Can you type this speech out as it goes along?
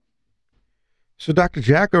So, Dr.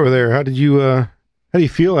 Jack over there, how do you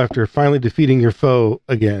feel after finally defeating your foe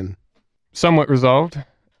again? Somewhat resolved.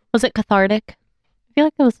 Was it cathartic? I feel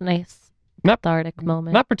like it was a nice cathartic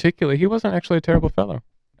moment. Not particularly. He wasn't actually a terrible fellow.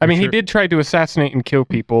 I mean, sure? he did try to assassinate and kill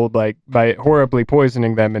people, like, by horribly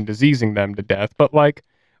poisoning them and diseasing them to death. But, like,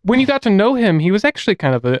 when you got to know him, he was actually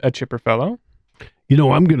kind of a chipper fellow. You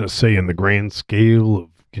know, I'm going to say in the grand scale of,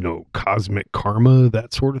 cosmic karma,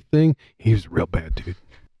 that sort of thing, he was a real bad dude.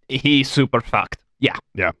 He's super fucked. Yeah.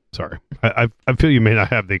 Yeah, sorry. I feel you may not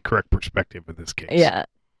have the correct perspective in this case. Yeah.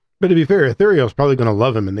 But to be fair, Ethereal's probably going to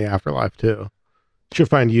love him in the afterlife, too. She'll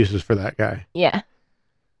find uses for that guy. Yeah.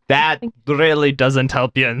 That really doesn't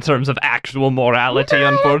help you in terms of actual morality,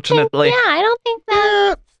 unfortunately. I don't think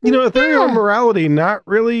that. Ethereal morality, not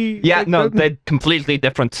really. Yeah, no, they're completely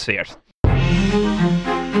different spheres.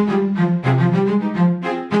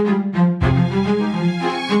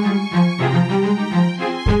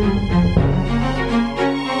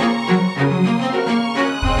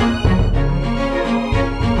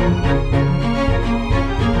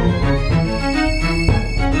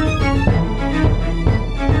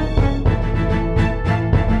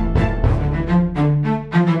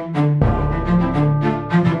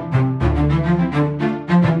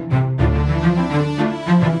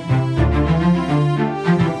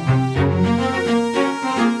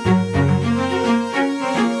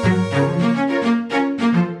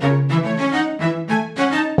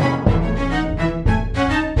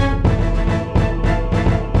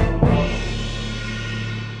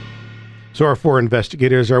 So our 4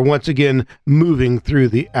 investigators are once again moving through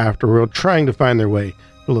the afterworld, trying to find their way to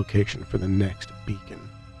the location for the next beacon.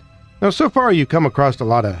 Now, so far you come across a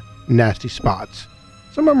lot of nasty spots,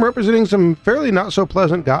 some of them representing some fairly not so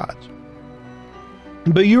pleasant gods.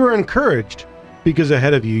 But you are encouraged because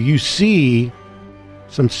ahead of you see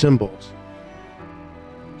some symbols.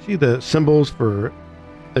 See the symbols for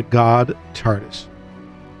the god Tartys,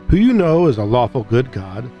 who you know is a lawful good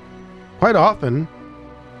god. Quite often,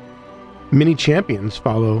 many champions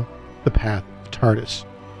follow the path of Tartys.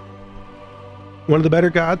 One of the better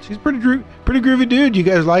gods. He's pretty groovy dude. You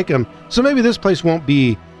guys like him. So maybe this place won't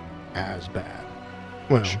be as bad.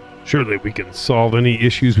 Well, surely we can solve any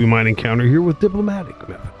issues we might encounter here with diplomatic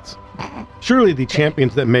methods. Surely the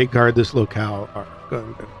champions that may guard this locale are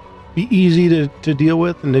going to be easy to deal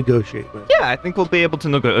with and negotiate with. Yeah, I think we'll be able to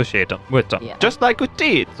negotiate with them. Yeah. Just like with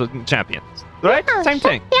the champions. Right? Yeah, Same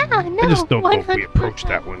thing. Yeah, no, I just don't know if we 100%. approached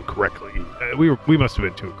that one correctly. We must have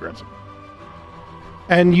been too aggressive.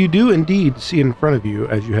 And you do indeed see in front of you,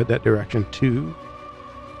 as you head that direction, 2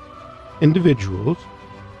 individuals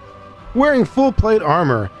wearing full plate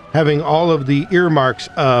armor, having all of the earmarks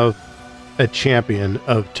of a champion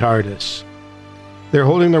of Tartys. They're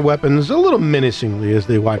holding their weapons a little menacingly as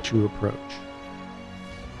they watch you approach.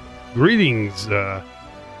 Greetings,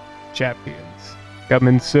 Champions. Come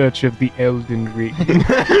in search of the Elden Ring.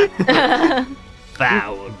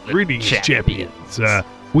 Greetings, champions.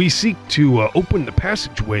 We seek to open the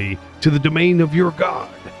passageway to the domain of your god.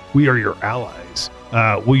 We are your allies.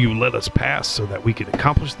 Will you let us pass so that we can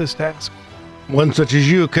accomplish this task? One such as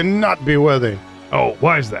you cannot be worthy. Oh,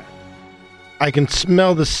 why is that? I can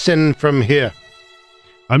smell the sin from here.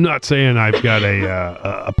 I'm not saying I've got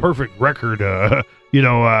a perfect record. There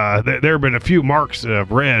have been a few marks that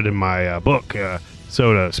I've read in my book,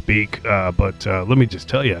 so to speak. But let me just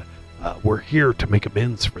tell you, we're here to make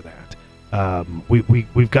amends for that.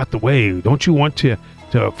 We've got the way. Don't you want to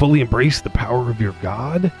fully embrace the power of your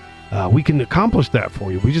god? We can accomplish that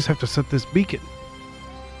for you. We just have to set this beacon.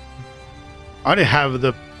 I have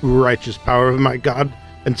the righteous power of my god,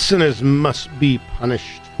 and sinners must be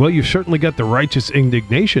punished. Well, you've certainly got the righteous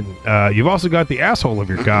indignation. You've also got the asshole of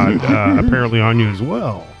your god apparently on you as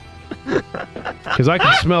well. Because I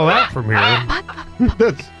can smell that from here.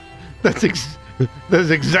 That's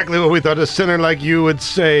exactly what we thought a sinner like you would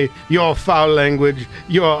say. Your foul language,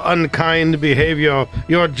 your unkind behavior,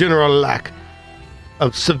 your general lack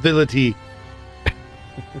of civility.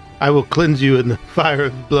 I will cleanse you in the fire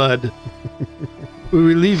of blood. We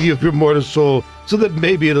relieve you of your mortal soul so that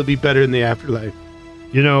maybe it'll be better in the afterlife.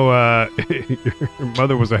 You know, your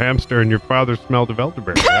mother was a hamster and your father smelled of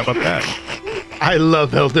elderberry. How about that? I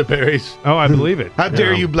love elderberries. Oh, I believe it. How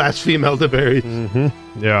dare you blaspheme elderberries?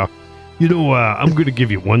 Mm-hmm. Yeah. You know, I'm going to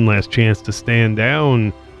give you one last chance to stand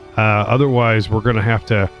down. Otherwise, we're going to have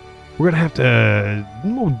to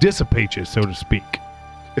dissipate you, so to speak.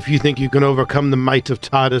 If you think you can overcome the might of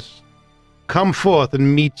Tartys, come forth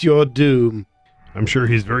and meet your doom. I'm sure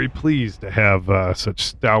he's very pleased to have such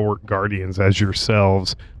stalwart guardians as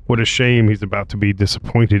yourselves. What a shame he's about to be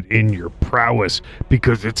disappointed in your prowess,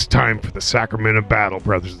 because it's time for the sacrament of battle,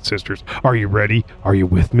 brothers and sisters. Are you ready? Are you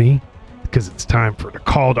with me? Because it's time for the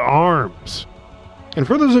call to arms. And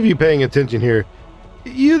for those of you paying attention here,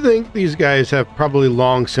 you think these guys have probably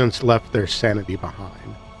long since left their sanity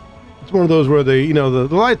behind. It's one of those where the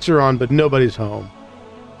lights are on, but nobody's home.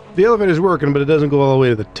 The elevator's working, but it doesn't go all the way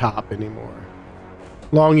to the top anymore.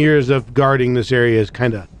 Long years of guarding this area has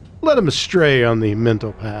kind of led them astray on the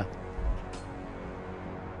mental path.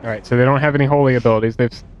 All right, so they don't have any holy abilities.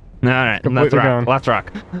 They've All right, completely gone. let's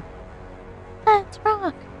rock. Let's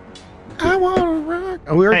rock. I want to rock.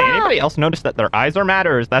 Hey, anybody else notice that their eyes are mad,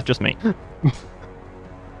 or is that just me?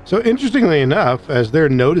 So interestingly enough, as they're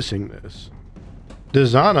noticing this,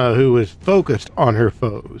 Dazana, who is focused on her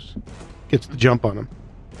foes, gets the jump on them.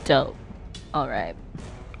 Dope. All right.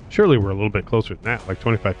 Surely we're a little bit closer than that, like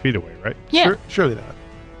 25 feet away, right? Yeah. Surely not.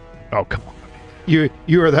 Oh, come on.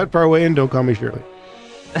 You are that far away, and don't call me Shirley.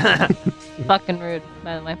 Fucking rude,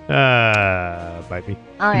 by the way. Bite me.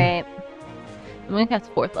 All right. I'm gonna cast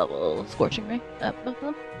 4th level Scorching Ray at both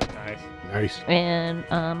of them. Nice. And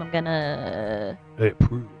I'm gonna I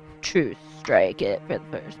approve. True Strike it for the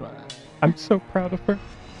first one. I'm so proud of her.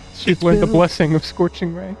 She's learned the blessing of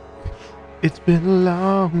Scorching Ray. It's been a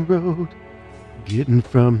long road getting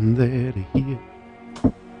from there to here.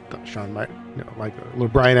 Thought Sean might, like a little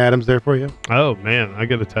Brian Adams there for you. Oh, man, I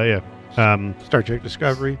got to tell you. Star Trek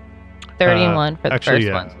Discovery. 31 for the actually,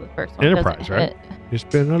 first one. So the first one Enterprise, doesn't right? hit. It's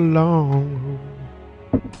been a long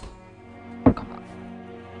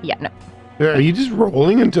Yeah, no. Are you just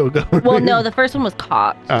rolling until going? Well, no, the first one was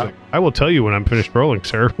cocked. road. I will tell you when I'm finished rolling,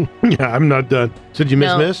 sir. Yeah, I'm not done. So did you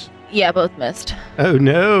No. miss? Yeah, both missed. Oh,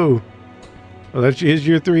 no. Well, that is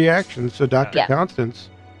your 3 actions. So Dr. Yeah. Constance,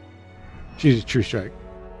 she's a True Strike.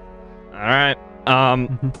 All right.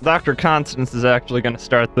 Dr. Constance is actually going to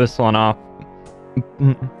start this one off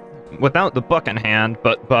without the book in hand,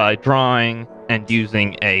 but by drawing and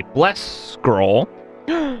using a bless scroll.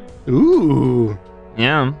 Ooh.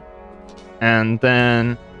 Yeah. And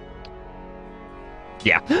then,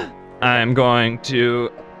 I'm going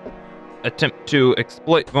to attempt to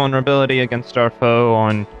exploit vulnerability against our foe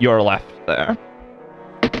on your left there.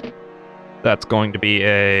 That's going to be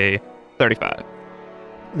a 35.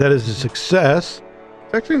 That is a success.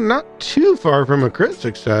 It's actually not too far from a crit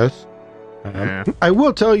success. Yeah. I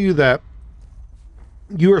will tell you that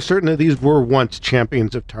you are certain that these were once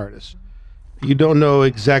champions of Tartys. You don't know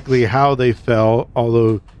exactly how they fell,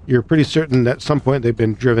 although you're pretty certain that at some point they've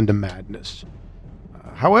been driven to madness.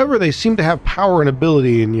 However, they seem to have power and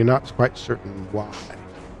ability, and you're not quite certain why.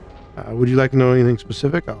 Would you like to know anything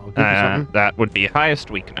specific? I'll give you something. That would be highest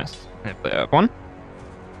weakness, if they have one.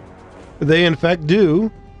 They, in fact, do.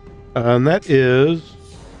 And that is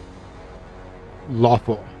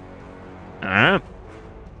lawful. Alright.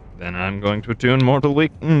 Then I'm going to attune mortal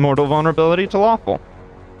vulnerability to lawful.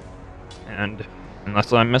 And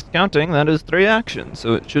unless I'm miscounting, that is 3 actions,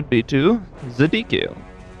 so it should be to Zedekiel.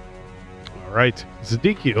 All right.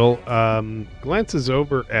 Zedekiel glances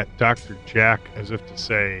over at Dr. Jack as if to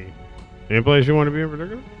say, any place you want to be in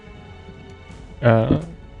particular?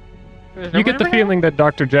 You get the feeling that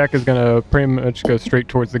Dr. Jack is going to pretty much go straight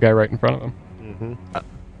towards the guy right in front of him. Mm-hmm.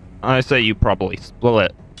 I say you probably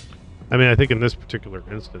split. I mean, I think in this particular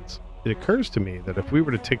instance, it occurs to me that if we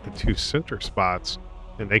were to take the 2 center spots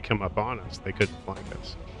and they come up on us, they couldn't flank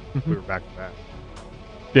us. We were back to back.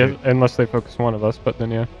 Yeah, unless they focus one of us, but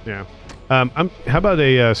then yeah. Yeah. How about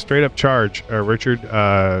a straight up charge, Richard?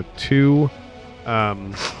 2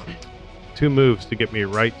 moves to get me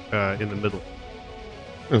right in the middle.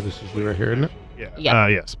 Oh, this is you right here, isn't it? Yeah. Yeah.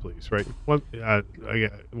 Yes, please. Right. One. I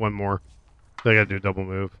got one more. I got to do a double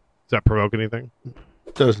move. Does that provoke anything?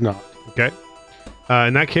 Does not. Okay.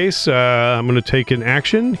 In that case, I'm going to take an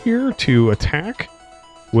action here to attack,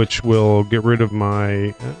 which will get rid of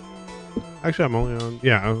my. Actually, I'm only on.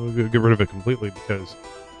 Yeah, I'll get rid of it completely because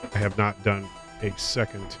I have not done a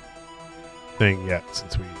second thing yet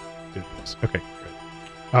since we did this. Okay, great.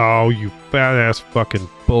 Oh, you fat ass fucking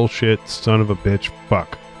bullshit son of a bitch.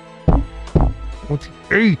 Fuck.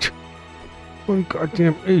 28. 20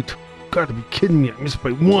 goddamn 8. Gotta be kidding me. I missed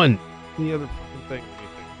by 1. Any other fucking thing? Anything?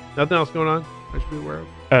 Nothing else going on I should be aware of?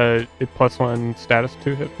 It +1 status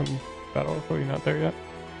 2 hit from battle. Are you not there yet?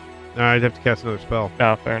 I'd have to cast another spell.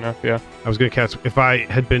 Ah, fair enough, yeah. I was going to cast... If I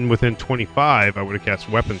had been within 25, I would have cast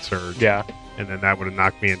Weapon Surge. Yeah. And then that would have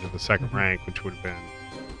knocked me into the 2nd rank, which would have been...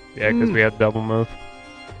 Yeah, because we had double move.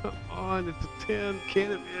 Come on, it's a 10.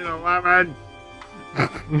 Can it be an 11?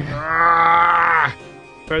 Trying to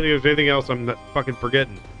think if there's anything else I'm not fucking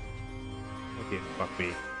forgetting. Okay, fuck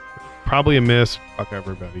me. Probably a miss. Fuck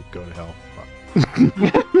everybody. Go to hell.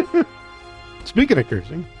 Fuck. Speaking of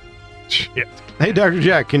cursing, Shit. hey, Dr.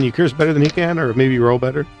 Jack, can you curse better than he can, or maybe roll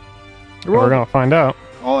better? We're gonna find out.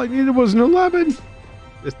 All I needed was an 11.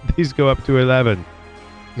 These go up to 11.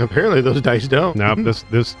 Apparently, those dice don't. Now this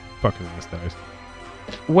fucking ass dice.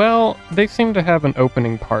 Well, they seem to have an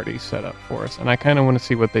opening party set up for us, and I kind of want to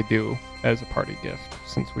see what they do as a party gift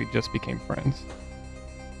since we just became friends.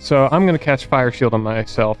 So I'm going to cast Fire Shield on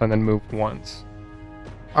myself and then move once.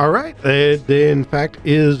 All right. It, in fact,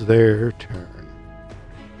 is their turn.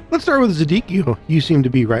 Let's start with Zedekiel. You seem to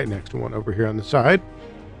be right next to one over here on the side.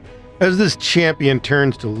 As this champion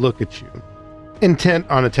turns to look at you, intent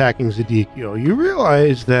on attacking Zedekiel, you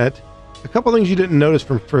realize that a couple things you didn't notice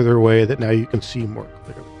from further away that now you can see more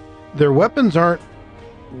clearly. Their weapons aren't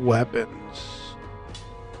weapons.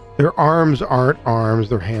 Their arms aren't arms.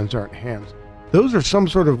 Their hands aren't hands. Those are some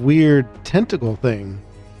sort of weird tentacle thing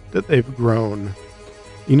that they've grown.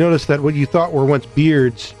 You notice that what you thought were once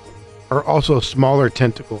beards are also smaller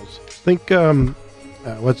tentacles. Think,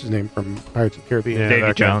 what's his name from Pirates of the Caribbean? Yeah, Davy that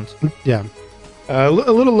guy. Jones. Yeah. A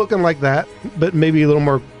little looking like that, but maybe a little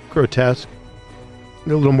more grotesque. A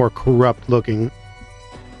little more corrupt looking.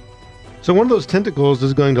 So one of those tentacles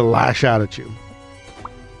is going to lash out at you.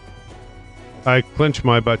 I clench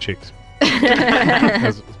my butt cheeks.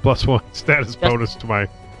 As +1 status bonus to my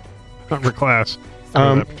armor class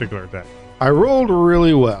for that particular attack. I rolled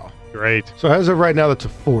really well. Great. So as of right now, that's a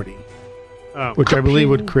 40, which I believe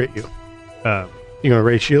would crit you. Uh, You gonna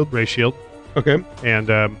raise shield? Ray shield. Okay. And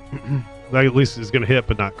that at least is going to hit,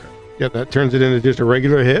 but not crit. Yeah, that turns it into just a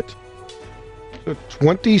regular hit. So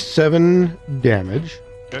 27 damage.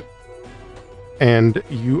 Okay. And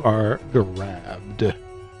you are grabbed.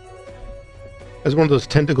 As one of those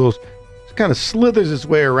tentacles kind of slithers its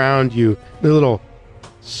way around you, the little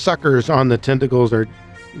suckers on the tentacles are,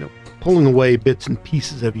 pulling away bits and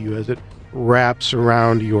pieces of you as it wraps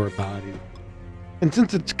around your body. And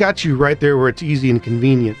since it's got you right there where it's easy and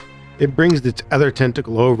convenient, it brings its other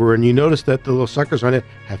tentacle over, and you notice that the little suckers on it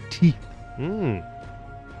have teeth. Mm.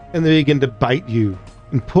 And they begin to bite you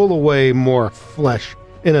and pull away more flesh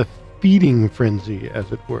in a feeding frenzy, as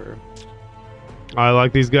it were. I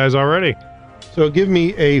like these guys already. So give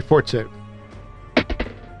me a fort save.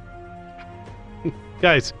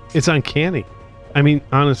 Guys, it's uncanny. I mean,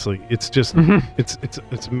 honestly, it's just it's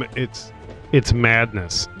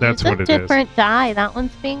madness. That's what it Use is. a different die. That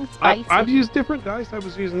one's being spicy. I've used different dice. I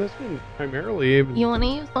was using this one primarily. You want to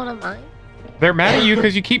use one of mine? They're mad at you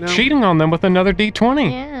because you keep No. cheating on them with another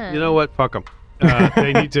D20. Yeah. You know what? Fuck them.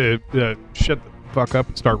 They need to shut the fuck up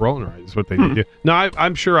and start rolling right. Is what they need to do. No,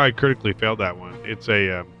 I'm sure I critically failed that one. It's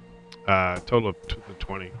a total of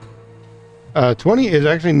 20. 20 is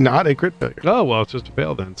actually not a crit failure. Oh, well, it's just a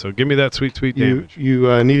fail then. So give me that sweet damage.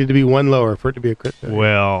 You needed to be one lower for it to be a crit failure.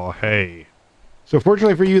 Well, hey. So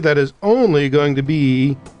fortunately for you, that is only going to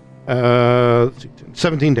be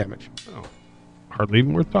 17 damage. Oh, hardly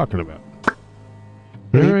even worth talking about.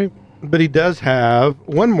 But All he, right. but he does have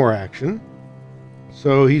one more action.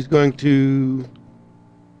 So he's going to...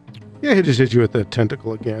 Yeah, he'll just hit you with the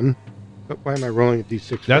tentacle again. But why am I rolling a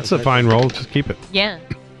d6? That's a fine roll. Just keep it. Yeah.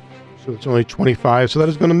 So it's only 25, so that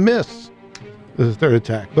is going to miss the third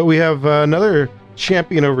attack. But we have another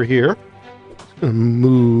champion over here. He's going to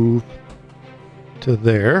move to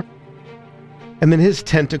there. And then his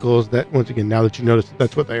tentacles, that once again, now that you notice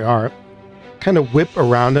that's what they are, kind of whip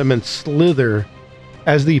around him and slither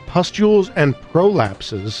as the pustules and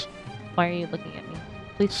prolapses Why are you looking at me?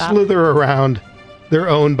 Please stop. slither around their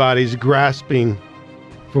own bodies, grasping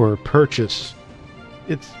for purchase.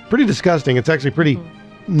 It's pretty disgusting. It's actually pretty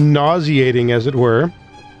nauseating, as it were.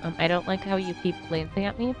 I don't like how you keep glancing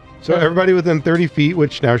at me. So everybody within 30 feet,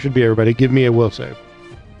 which now should be everybody, give me a will save.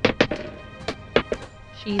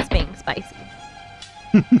 She's being spicy.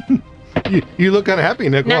 You look unhappy,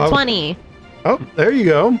 Nicole. Not 20. Oh, there you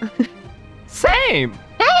go. Same.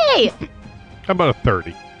 Hey! How about a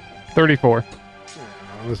 30? 34.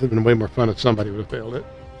 Oh, this would have been way more fun if somebody would have failed it.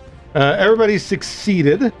 Everybody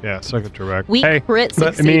succeeded. Yeah, second direct. We Hey, crit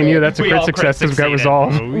But succeeded. me and you, that's a We crit all crit success. We've got succeeded.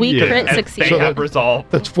 resolve. Oh, We yeah. crit And succeeded. they So have resolve.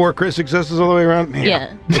 That's 4 crit successes all the way around?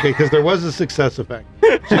 Yeah. Okay, because there was a success effect.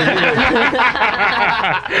 Take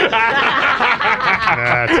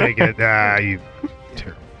it. You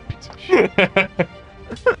terrible piece of shit.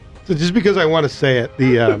 So just because I want to say it,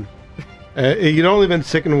 the you'd only been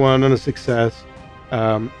sickened one on a success,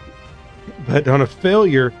 but on a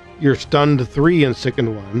failure, you're stunned 3 and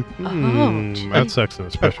sickened 1. That sucks in a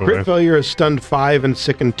A special crit way. failure is stunned 5 and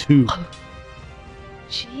sickened 2.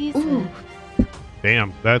 Jesus.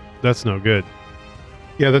 Damn, that's no good.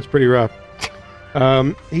 Yeah, that's pretty rough.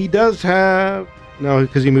 He does have... No,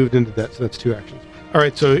 because he moved into that, so that's 2 actions. All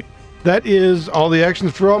right, so that is all the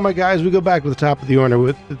actions for all my guys. We go back to the top of the order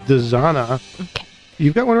with Dazana. Okay.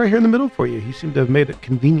 You've got one right here in the middle for you. He seemed to have made it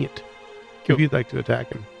convenient if you'd like to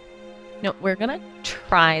attack him. No, we're gonna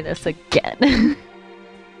try this again.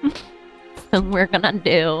 So we're gonna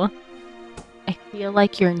do... I feel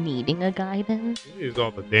like you're needing a guidance. Use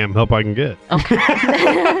all the damn help I can get.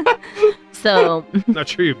 Okay. So... Not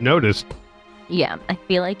sure you've noticed. Yeah, I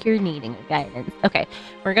feel like you're needing a guidance. Okay,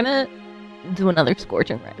 we're gonna do another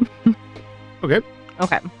Scorching Red. Okay.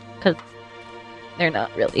 Okay, because they're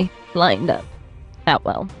not really lined up that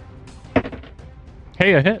well.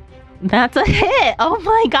 Hey, a hit. That's a hit! Oh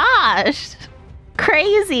my gosh!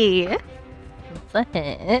 Crazy! That's a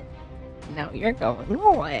hit. Now you're going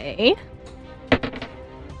away.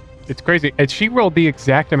 It's crazy. And she rolled the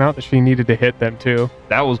exact amount that she needed to hit them, too.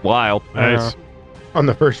 That was wild. Nice. On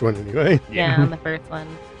the first one, anyway. Yeah, on the first one.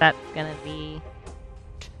 That's gonna be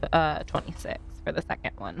 26 for the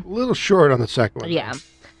second one. A little short on the second one. Yeah.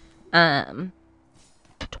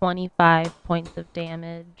 25 points of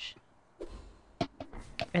damage.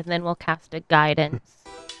 And then we'll cast a guidance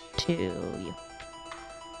to you.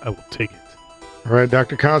 I will take it. All right,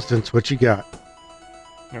 Dr. Constance, what you got?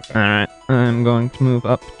 Okay. Alright, I'm going to move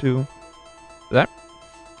up to that.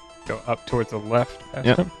 Go up towards the left past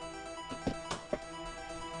Yep. him.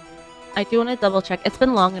 I do want to double check. It's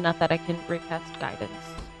been long enough that I can recast guidance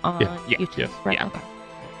on Yeah, you two. yes, Right? yeah. Okay.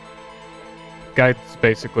 Guidance,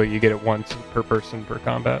 basically, you get it once per person per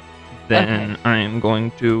combat. Then Okay. I'm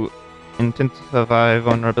going to intensify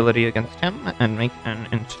vulnerability against him and make an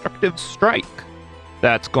instructive strike.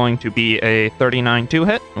 That's going to be a 39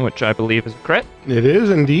 2-hit, which I believe is a crit. It is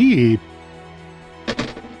indeed.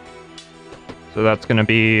 So that's going to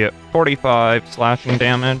be 45 slashing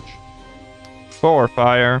damage, 4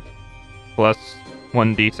 fire, plus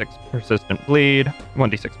 1d6 persistent bleed,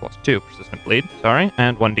 1d6 plus 2 persistent bleed, sorry,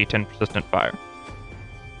 and 1d10 persistent fire.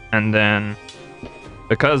 And then,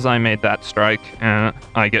 because I made that strike,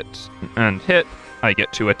 I get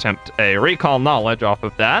to attempt a recall knowledge off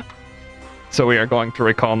of that. So we are going to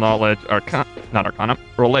recall knowledge, not arcana,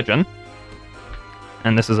 religion.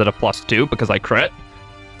 And this is at a +2 because I crit.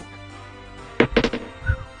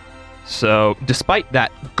 So, despite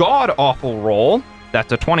that god-awful roll,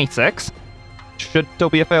 that's a 26. Should still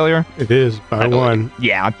be a failure. It is by I believe. 1.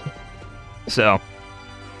 Yeah. So,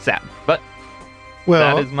 sad. But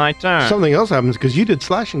Well, that is my turn. something else happens because you did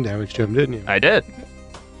slashing damage to him, didn't you? I did.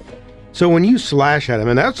 So when you slash at him,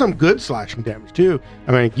 and that's some good slashing damage too.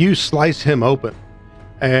 I mean, you slice him open,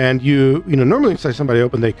 and you normally when you slice somebody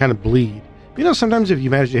open, they kind of bleed. Sometimes if you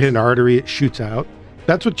manage to hit an artery, it shoots out.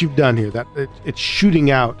 That's what you've done here. That it's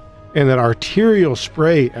shooting out, and that arterial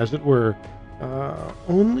spray, as it were.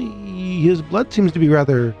 Only his blood seems to be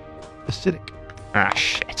rather acidic. Ah,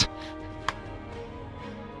 shit.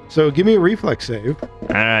 So give me a reflex save.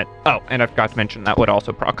 Alright. Oh, and I forgot to mention that would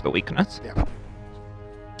also proc the weakness. Yeah.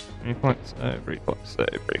 Reflex save, reflex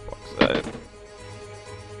save, reflex save.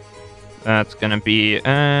 That's gonna be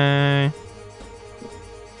a...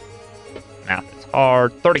 Math is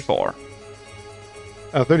hard. 34.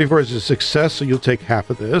 34 is a success, so you'll take half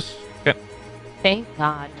of this. Thank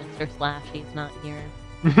God Mr. Slashy's not here.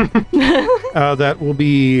 That will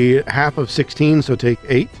be half of 16, so take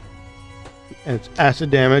 8. And it's acid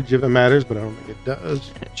damage if it matters, but I don't think it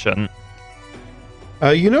does. It shouldn't.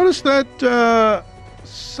 You notice that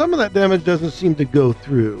some of that damage doesn't seem to go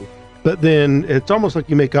through, but then it's almost like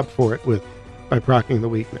you make up for it by proccing the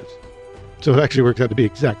weakness. So it actually works out to be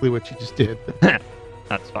exactly what you just did.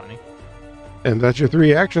 That's funny. And that's your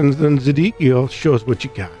 3 actions. Then Zedekiel, show us what you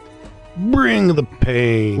got. Bring the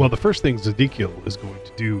pain. Well, the first thing Zedekiel is going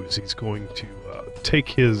to do is he's going to take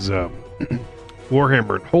his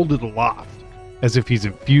warhammer and hold it aloft as if he's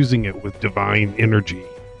infusing it with divine energy,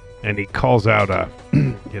 and he calls out a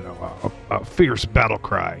fierce battle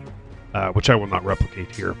cry, which I will not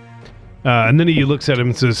replicate here. And then he looks at him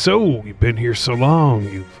and says, "So you've been here so long,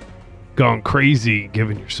 you've gone crazy,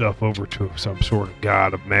 giving yourself over to some sort of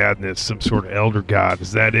god of madness, some sort of elder god.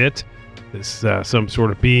 Is that it? This some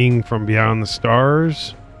sort of being from beyond the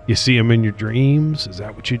stars? You see him in your dreams? Is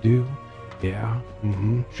that what you do? Yeah.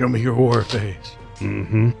 Mm-hmm. Show me your war face.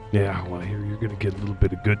 Mm-hmm. Yeah, well, here you're going to get a little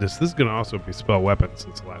bit of goodness. This is going to also be spell weapon,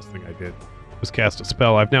 since the last thing I did was cast a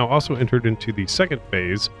spell. I've now also entered into the second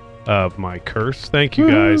phase of my curse. Thank you,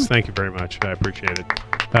 guys. Thank you very much. I appreciate it.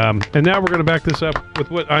 And now we're going to back this up with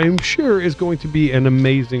what I'm sure is going to be an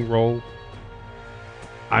amazing roll.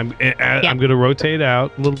 I'm going to rotate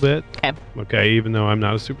out a little bit. Okay, even though I'm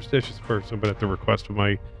not a superstitious person, but at the request of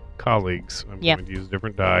my colleagues, I'm going to use a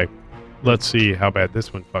different die. Let's see how bad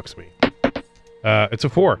this one fucks me. It's a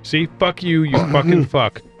 4. See? Fuck you, you fucking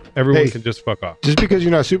fuck. Everyone can just fuck off. Just because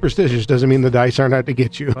you're not superstitious doesn't mean the dice aren't out to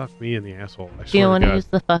get you. Fuck me in the asshole. I Do you swear want to to God. use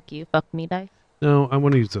the fuck you, fuck me dice? No, I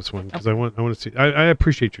want to use this one because I want to see. I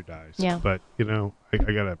appreciate your dice. Yeah. But you know, I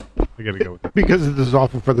gotta go with it. Because it is as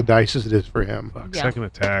awful for the dice as it is for him. Fuck. Yeah. Second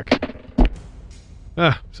attack.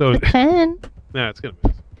 So 10. nah, it's gonna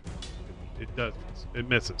miss. It does. It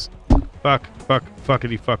misses. Fuck.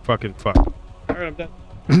 Fuckity. Fucking fuck. All right, I'm done.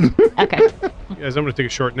 Okay. Guys, I'm gonna take a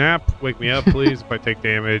short nap. Wake me up, please, if I take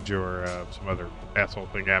damage or some other asshole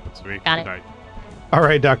thing happens to me. Got it. Good night. All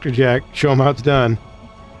right, Dr. Jack, show him how it's done.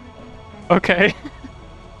 Okay.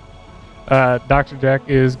 Dr. Jack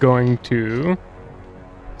is going to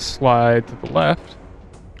slide to the left.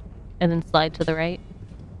 And then slide to the right.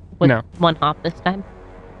 With No. one hop this time.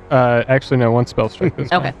 Actually, no, one spell strike this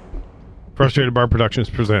Okay. Frustrated Bar Productions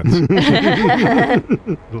presents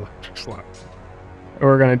Electric Slide.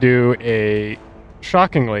 We're going to do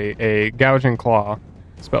shockingly, a gouging claw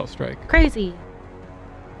spell strike. Crazy.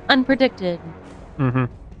 Unpredicted. Mm-hmm.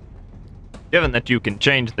 Given that you can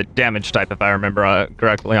change the damage type, if I remember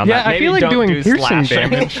correctly on Yeah, that, I maybe feel like don't doing do piercing slashing.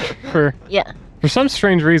 damage for Yeah. some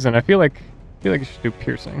strange reason. I feel like you should do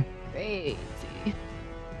piercing. Crazy.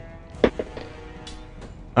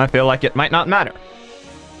 I feel like it might not matter.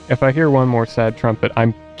 If I hear one more sad trumpet,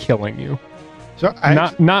 I'm killing you. So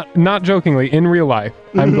Not jokingly, in real life,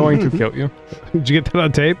 I'm going to kill you. Did you get that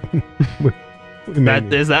on tape?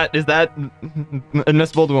 Is that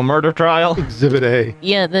admissible to a murder trial? Exhibit A.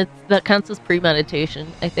 Yeah, that counts as premeditation,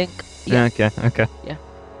 I think. Yeah. Okay.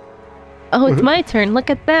 Oh, it's my turn. Look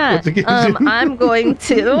at that. What's against you? I'm going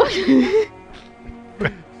to.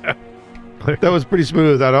 That was pretty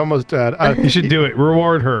smooth. I'd almost You should do it.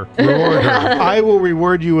 Reward her. reward her. I will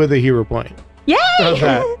reward you with a hero point. Yay! How's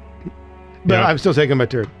that? But Yeah. I'm still taking my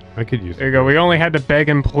turn. I could use There you it. go. We only had to beg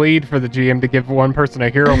and plead for the GM to give one person a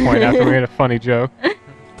hero point after we made a funny joke.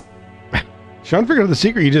 Sean figured out the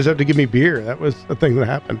secret. You just have to give me beer. That was the thing that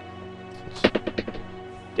happened.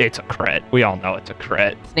 It's a crit. We all know it's a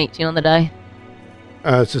crit. It's an 18 on the die.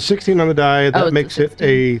 It's a 16 on the die. That it's a makes it 16.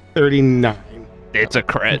 a 39. It's a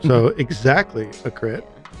crit. So exactly a crit.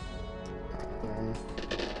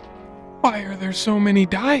 Why are there so many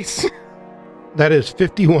dice? That is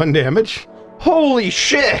 51 damage. Holy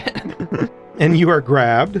shit! And you are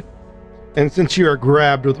grabbed. And since you are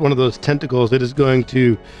grabbed with one of those tentacles, it is going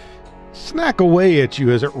to snack away at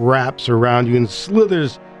you as it wraps around you and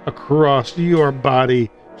slithers across your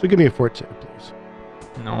body. So give me a fort save, please.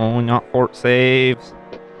 No, not fort saves.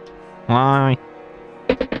 Why?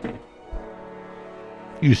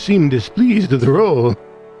 You seem displeased with the roll.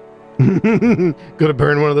 Gonna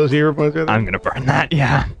burn one of those hero points right there? I'm gonna burn that,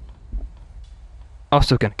 yeah.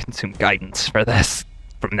 Also gonna consume guidance for this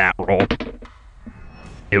from that roll.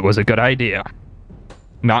 It was a good idea.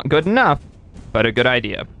 Not good enough, but a good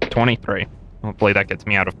idea. 23. Hopefully that gets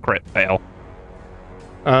me out of crit fail.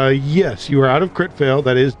 Yes, you are out of crit fail.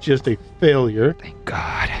 That is just a failure. Thank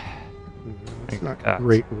God. It's Thank not God. a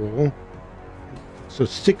great roll. So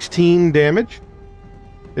 16 damage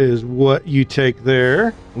is what you take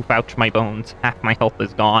there. Ouch my bones. Half my health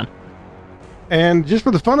is gone. And just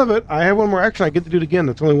for the fun of it, I have one more action. I get to do it again.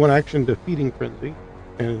 That's only one action to Feeding Frenzy.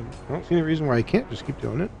 And I don't see any reason why I can't just keep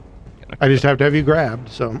doing it. I just have to have you grabbed,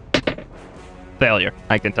 so. Failure.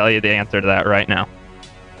 I can tell you the answer to that right now.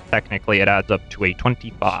 Technically, it adds up to a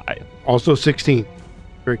 25. Also 16.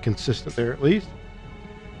 Very consistent there, at least.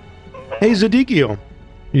 Hey, Zadikio.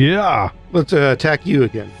 Yeah. Let's attack you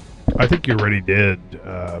again. I think you're already dead.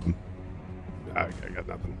 I got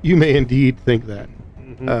nothing. You may indeed think that.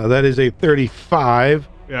 That is a 35,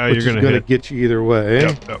 Yeah, which you're is gonna going to hit. get you either way.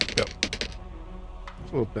 Yep. It's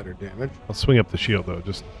a little better damage. I'll swing up the shield though,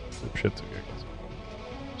 just for shits and giggles.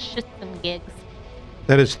 Shits and gigs.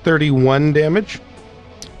 That is 31 damage.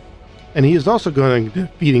 And he is also going to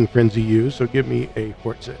Feeding Frenzy you, so give me a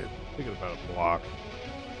fort save. Thinking about a block.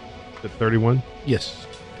 At 31? Yes.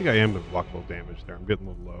 I think I am going to block a little damage there. I'm getting a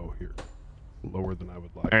little low here. Lower than I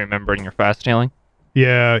would like. Are you remembering your fast healing?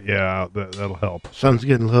 Yeah, that'll help. Sun's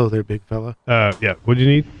getting low there, big fella. Yeah, what do you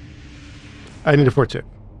need? I need a fort save.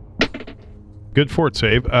 Good fort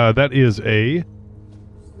save. That is a...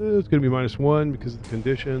 it's going to be -1 because of the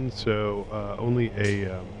condition, so only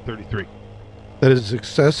a 33. That is a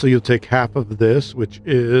success, so you'll take half of this, which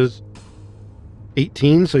is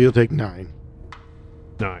 18, so you'll take 9.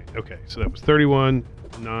 9. Okay, so that was 31,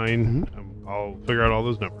 9. I'll figure out all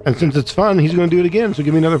those numbers. And since it's fun, he's going to do it again, so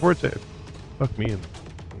give me another fort save. Fuck me in.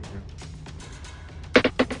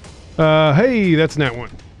 Hey, that's nat 1.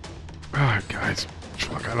 Alright, guys.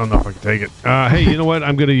 Fuck, I don't know if I can take it. Hey, you know what?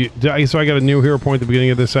 I'm gonna. So I got a new hero point at the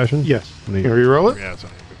beginning of this session. Yes. Can you re-roll it?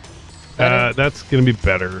 Yeah, that's gonna be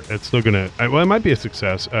better. It's still gonna. Well, it might be a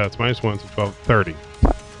success. It's -1, so 12, 30.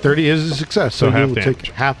 30 is a success. So half you will damage. take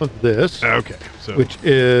half of this, Okay, so which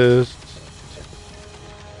is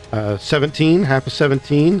 17, half of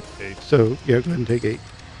 17. 8. So yeah, go ahead and take 8.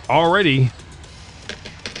 Already.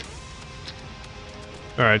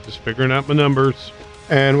 All right, just figuring out my numbers.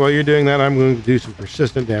 And while you're doing that, I'm going to do some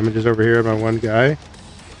persistent damages over here on my one guy.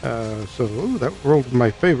 So that rolled in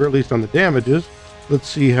my favor, at least on the damages. Let's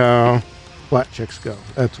see how flat checks go.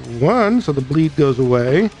 That's 1, so the bleed goes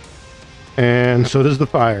away. And so does the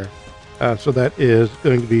fire. So that is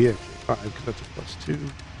going to be actually 5, because that's a +2.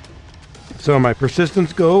 So my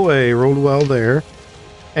persistence go away. Rolled well there.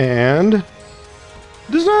 And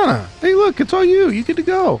Dishana, hey look, it's all you. You get to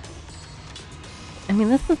go. I mean,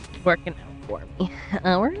 this is working out for me.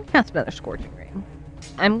 We're going to cast another Scorching Ray.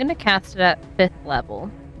 I'm going to cast it at 5th level.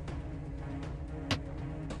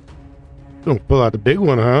 Don't pull out the big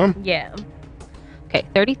one, huh? Yeah. Okay,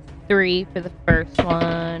 33 for the first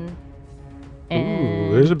one. And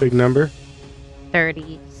Ooh, there's a big number.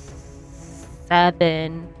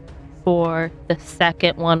 37 for the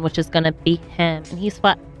second one, which is going to be him. And he's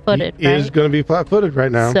flat-footed, He right? is going to be flat-footed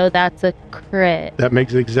right now. So that's a crit. That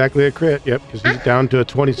makes it exactly a crit. Yep, because he's down to a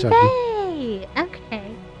 27. Yay!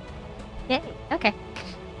 Okay. Yay, okay.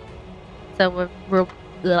 So we'll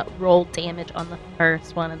roll damage on the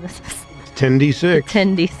first one, and this is 10d6.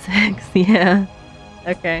 10d6, yeah.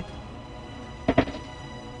 Okay.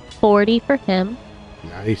 40 for him.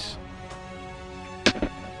 Nice.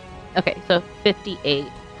 Okay, so 58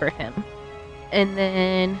 for him. And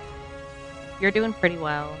then you're doing pretty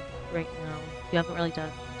well right now. You haven't really done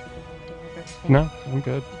too good damage or anything. No, I'm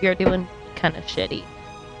good. You're doing kind of shitty.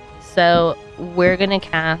 So we're going to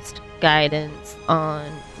cast guidance on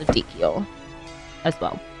Ezekiel as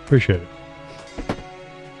well. Appreciate it.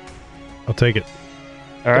 I'll take it.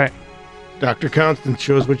 All right. Dr. Constance,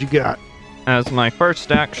 show us what you got. As my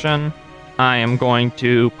first action, I am going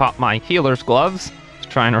to pop my healer's gloves to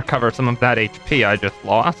try and recover some of that HP I just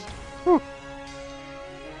lost.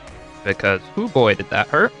 Because, oh boy, did that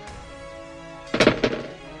hurt.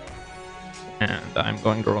 And I'm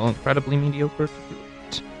going to roll incredibly mediocre to do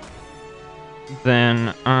it.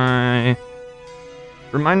 Then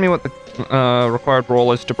remind me what the required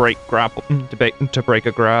roll is to break grapple, to break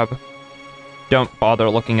a grab. Don't bother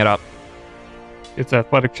looking it up. It's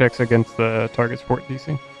athletic checks against the target's fort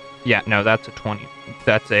DC. Yeah, no, that's a 20.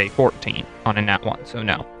 That's a 14 on a nat 1, so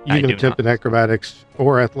no. You can attempt in acrobatics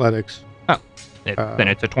or athletics. Then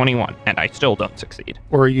it's a 21, and I still don't succeed.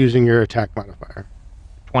 Or using your attack modifier.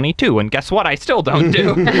 22, and guess what? I still don't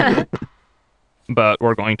do. But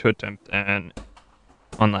we're going to attempt an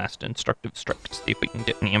one last instructive strike to see if we can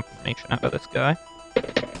get any information out of this guy.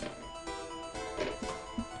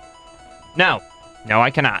 No, I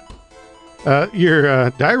cannot. Your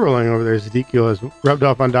die rolling over there, Ezekiel, has rubbed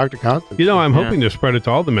off on Dr. Constance. You know, I'm hoping to spread it to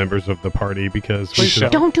all the members of the party because we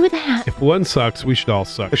should. Don't do that. If one sucks, we should all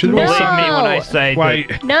suck. Should No. Believe me when I say Why?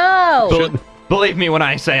 that- No! Believe me when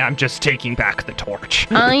I say I'm just taking back the torch.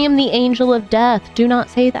 I am the angel of death. Do not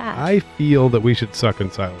say that. I feel that we should suck in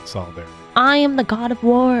silent solidarity. I am the god of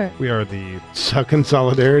war. We are the Suck in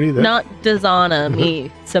solidarity. Not Dishana, me,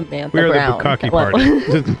 Samantha We are the Brown. Bukkake What-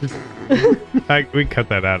 we cut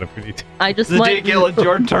that out if we need to. I just want... Ezekiel, it's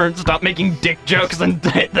your turn. Stop making dick jokes and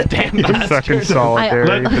hit the damn Suck in bastard.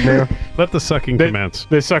 solidarity. the new Let the sucking commence.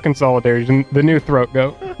 the suck in solidarity. The new throat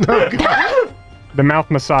goat. The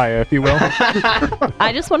mouth messiah, if you will.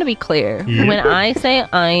 I just want to be clear. Yeah. When I say I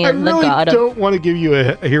I am the really god of... don't want to give you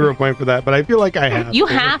a hero point for that, but I feel like I have. You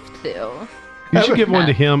to. have to. You should give one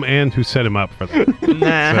to him and who set him up for that.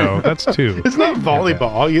 Nah. So that's 2. It's not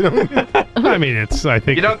volleyball, you know. I mean, it's. I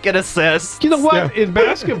think You don't get assists. You know what? Yeah. In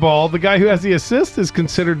basketball, the guy who has the assist is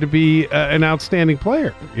considered to be an outstanding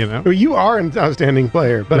player. You know. Well, you are an outstanding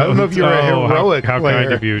player, but I don't know if you're a heroic How player.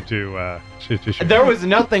 kind of you to. There was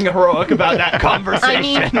nothing heroic about that conversation. I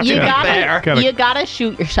mean, to you be gotta, fair. you gotta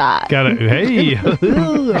shoot your shot. Gotta. Hey.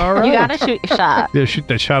 All right. You gotta shoot your shot. Yeah, shoot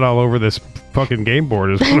that shot all over this fucking game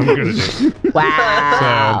board is what I'm gonna do.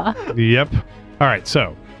 Wow. Yep. All right.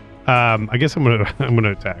 So, I guess I'm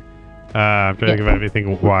gonna attack. I'm trying to think of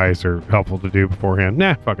anything wise or helpful to do beforehand.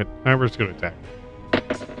 Nah, fuck it. We're just gonna attack.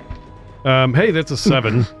 Hey, that's a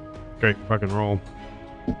 7. Great fucking roll.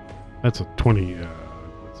 That's a 20.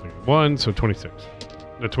 Let's see, 1, so 26.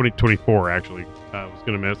 24 actually. Was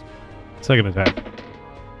gonna miss. Second attack.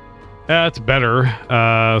 That's better.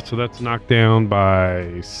 So that's knocked down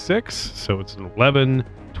by 6. So it's an 11.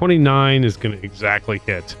 29 is gonna exactly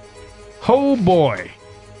hit. Oh boy.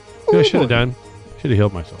 I should have done. Should have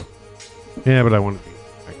healed myself. Yeah, but I want to be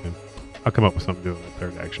active. I'll come up with something to do in the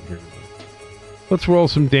third action here. Let's roll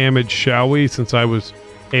some damage, shall we? Since I was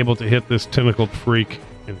able to hit this tentacled freak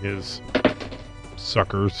and his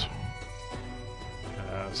suckers.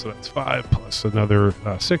 So that's 5 plus another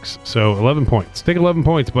 6. So 11 points. Take 11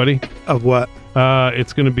 points, buddy. Of what?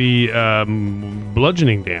 It's going to be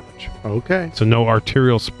bludgeoning damage. Okay. So no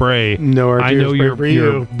arterial spray. No arterial I know spray you're, for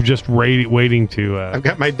you're you. just waiting to... I've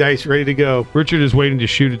got my dice ready to go. Richard is waiting to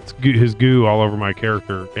shoot his goo all over my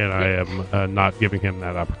character, and I am not giving him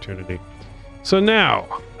that opportunity. So now,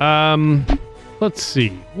 let's see.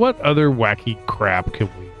 What other wacky crap can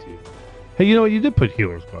we do? Hey, you know what? You did put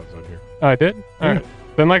healer's gloves on here. I did? All right.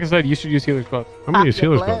 Then, like I said, you should use healer's gloves. I'm going to use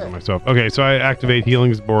healer's gloves on myself. Okay, so I activate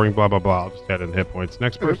healing is boring, blah, blah, blah. I'll just add in hit points.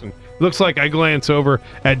 Next person. Looks like I glance over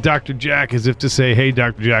at Dr. Jack as if to say, hey,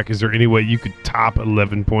 Dr. Jack, is there any way you could top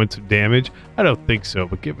 11 points of damage? I don't think so,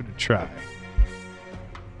 but give it a try.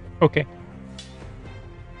 Okay.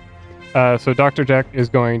 So Dr. Jack is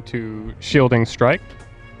going to shielding strike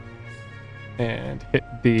and hit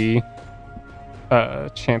the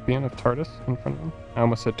champion of Tartys in front of him. I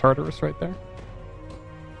almost said Tartarus right there.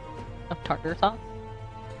 Of tartar sauce?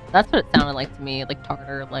 That's what it sounded like to me, like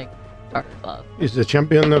tartar sauce. He's the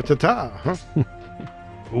champion of Tata, huh?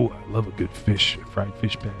 Oh, I love a good fried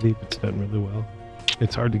fish patty if it's done really well.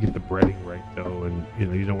 It's hard to get the breading right, though, and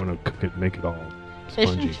you don't want to cook it and make it all Fish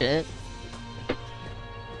spongy. and chips.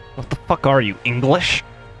 What the fuck are you, English?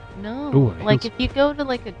 No, Ooh, like if you go to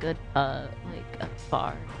like a good like a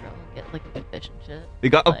bar, girl, get like a good fish and chips. You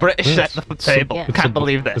got a Like, British at Yes. the table. Yeah. Can't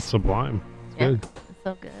believe It's this. sublime. It's Yeah, good. it's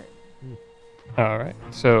so good. All right.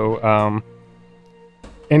 So,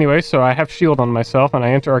 anyway, so I have shield on myself, and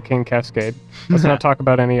I enter Arcane Cascade. Let's not talk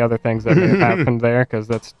about any other things that may have happened there, because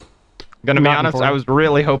that's... Gonna be Not honest, important. I was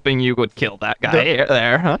really hoping you would kill that guy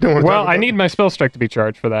there, huh? Don't wanna Well, talk I about need my spell strike to be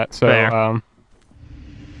charged for that, so... Fair.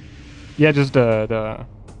 Yeah, just don't...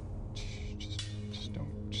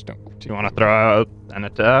 Do you want to throw out an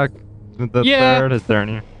attack? The Yeah. third? Is there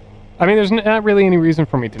any? I mean, there's not really any reason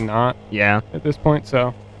for me to not Yeah. at this point,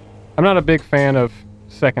 so... I'm not a big fan of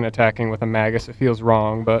second attacking with a Magus. It feels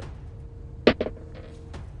wrong, but...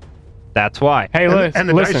 That's why. Hey, and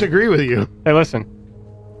the listen. dice agree with you. Hey, listen.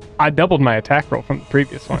 I doubled my attack roll from the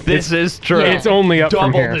previous one. This is true. Yeah. It's only up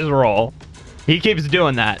from Doubled here. his roll. He keeps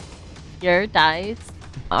doing that. Your dice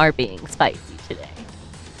are being spicy today.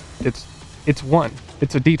 It's one.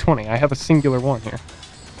 It's a D20. I have a singular one here.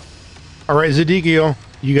 All right, Zedekiel,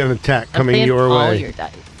 you got an attack I'm coming saying your all way. your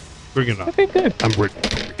dice. Bring it on. Okay, good. I'm ready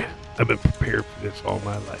for you. I've been prepared for this all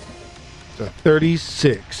my life. It's a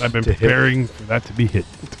 36. I've been to hit. preparing for that to be hit.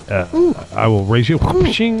 I will raise you.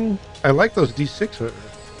 Whooshing. I like those D6.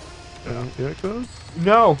 You like those?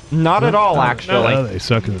 No, not at all, actually. No, they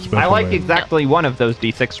suck in the special I like way. exactly one of those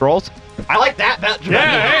D6 rolls. I like that.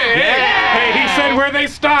 Hey, he said where they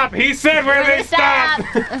stop. He said where they stop.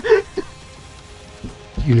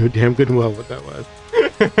 You know damn good and well what that was.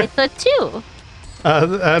 It's a 2.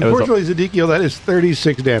 Unfortunately, Zedekiel, that is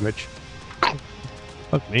 36 damage.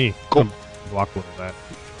 Fuck me. Cool. Block one of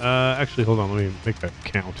that. Actually, hold on. Let me make that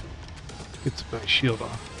count. Get my shield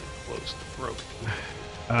off. Close to broken.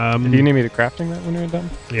 Do you need me to crafting that when you're done?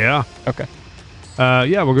 Yeah. Okay.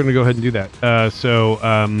 Yeah, we're going to go ahead and do that. So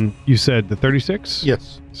you said the 36?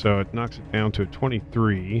 Yes. So it knocks it down to a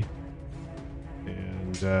 23.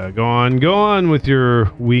 And go on with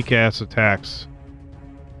your weak-ass attacks.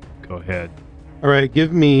 Go ahead. All right,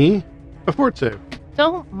 give me a fort save.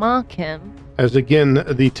 Don't mock him. As again,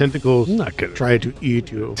 the tentacles I'm not going to try to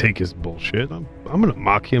eat you. take his bullshit. I'm going to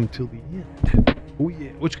mock him till the end. Oh, yeah.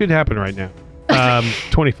 Which could happen right now.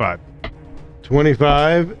 25.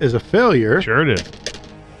 25 is a failure. Sure it is.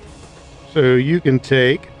 So you can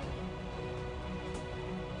take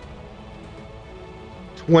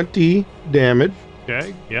 20 damage.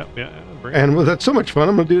 Okay. Yep. Yeah. Bring it. And well, that's so much fun,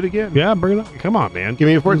 I'm going to do it again. Yeah, bring it on. Come on, man. Give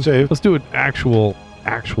me a fort save. Let's do an actual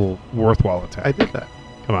worthwhile attack. I did that.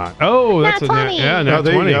 Come on. Oh, that's Nat a nat. 20. Yeah, Oh, nat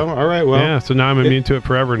there 20. you go. All right, well, yeah, so now I'm immune to it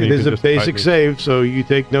forever. And it you is can a just fight basic me. save, so you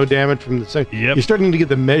take no damage from the second. Yep. You're starting to get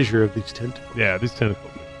the measure of these tentacles. Yeah, these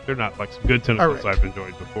tentacles. They're not like some good tentacles right. I've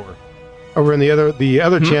enjoyed before. Over in the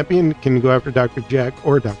other champion can go after Dr. Jack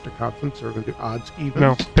or Dr. Constance. So we're going to do odds, evens.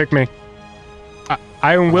 No, pick me.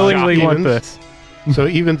 I willingly want Evens. this. So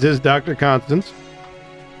evens is Dr. Constance.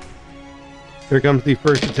 Here comes the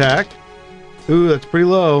first attack. Ooh, that's pretty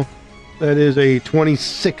low. That is a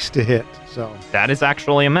 26 to hit. So That is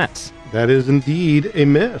actually a miss. that is indeed a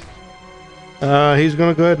miss. He's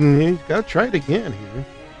going to go ahead and he's got to try it again here.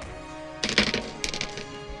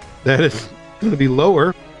 That is going to be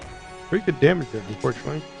lower. Pretty good damage there,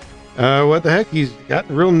 unfortunately. What the heck? He's got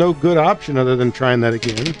real no good option other than trying that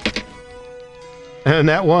again. And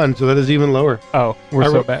that one, so that is even lower. Oh, we're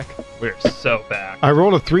so back. We're so back. I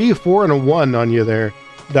rolled a 3, a 4, and a 1 on you there,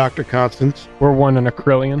 Dr. Constance. We're one in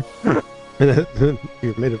acrylian.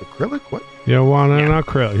 You're made of acrylic? What? You want an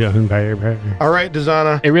acrylic, baby. All right,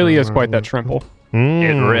 Dazana. It really is quite that shrimple. It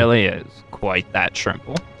really is quite that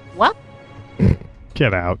shrimple. What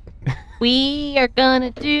Get out. we are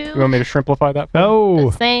gonna You do want me to shrimplify that?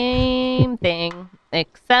 Oh, the same thing,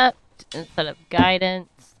 except instead of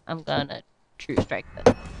guidance, I'm gonna true strike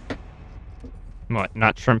this. What,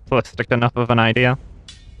 not shrimplistic enough of an idea?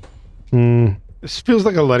 This feels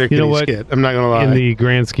like a Letterkenny You know what? skit. I'm not going to lie. in the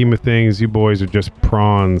grand scheme of things, you boys are just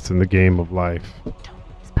prawns in the game of life.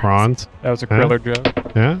 Prawns? That was a Kriller joke.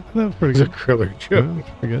 Yeah, that was pretty It's a good. Kriller Yeah, joke. that was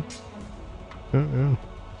pretty good.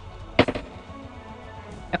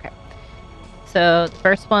 Yeah. So the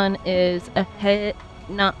first one is a hit,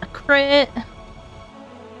 not a crit.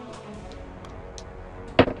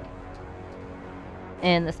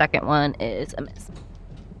 And the second one is a miss.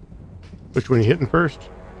 Which one are you hitting first?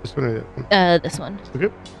 This one or that one? This one. Okay.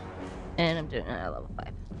 And I'm doing it at level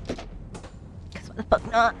 5. Because what the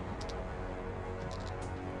fuck not?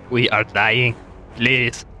 We are dying.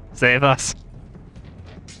 Please, save us.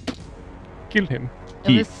 Kill him.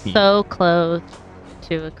 It was so close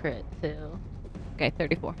to a crit, too. Okay,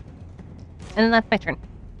 34. And then that's my turn.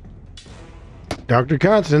 Dr.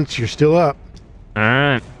 Constance, you're still up.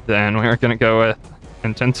 Alright, then we're gonna go with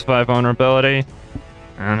Intensify Vulnerability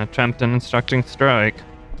and attempt an Instructing Strike.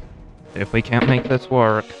 If we can't make this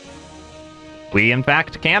work. We, in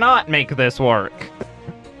fact, cannot make this work.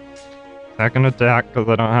 Second attack, because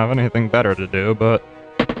I don't have anything better to do, but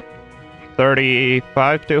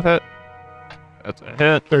 35 to hit. That's a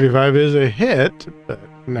hit. 35 is a hit, but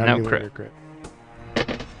not No anywhere crit. near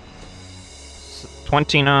crit.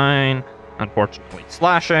 29, unfortunately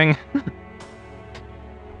slashing.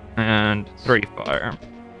 And 3 fire,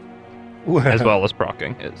 as well as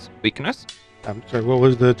proccing his weakness. I'm sorry, what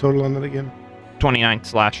was the total on that again? 29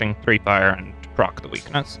 slashing, 3 fire, and proc the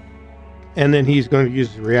weakness. And then he's going to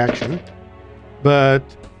use his reaction. But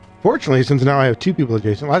fortunately, since now I have 2 people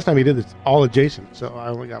adjacent, last time he did this all adjacent, so I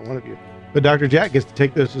only got one of you. But Dr. Jack gets to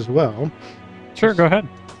take this as well. Sure, go ahead.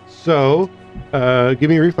 So, give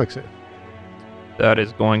me a reflex save. That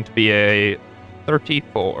is going to be a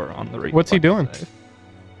 34 on the reflex. What's he doing? save.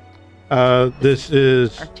 This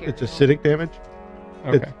is, Arterial. it's acidic damage.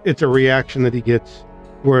 Okay. It's a reaction that he gets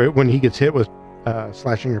where when he gets hit with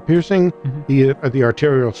slashing or piercing, Mhm. the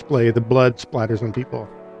arterial splay, the blood splatters on people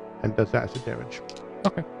and does acid damage.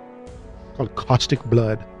 Okay. Called caustic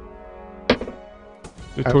blood.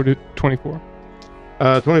 The 24.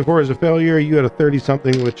 24 is a failure. You had a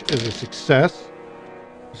 30-something, which is a success.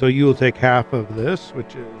 So you will take half of this,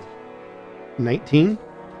 which is 19.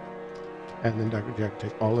 And then Dr. Jack will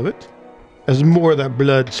take all of it. As more of that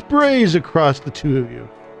blood sprays across the 2 of you.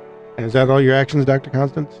 And is that all your actions, Dr.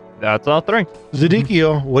 Constance? That's all 3.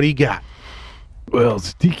 Zedekiel, what do you got? Well,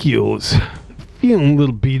 Ezekiel's feeling a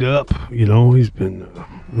little beat up. You know, he's been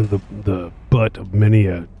the butt of many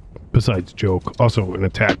a, besides joke, also an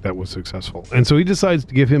attack that was successful. And so he decides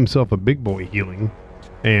to give himself a big boy healing.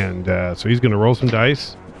 And so he's going to roll some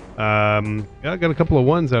dice. Yeah, I got a couple of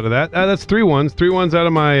 1s out of that. That's 3 1s. 3 1s out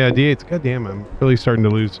of my D8s. God damn, I'm really starting to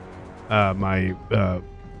lose my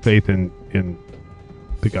faith in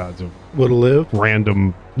the gods of What'll live?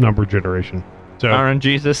 random number generation. So Aren't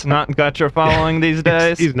Jesus not got your following these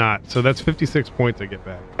days? he's not. So that's 56 points I get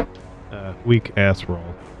back. Weak ass roll.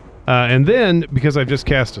 And then, because I've just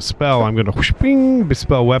cast a spell, I'm going to whoosh, bing,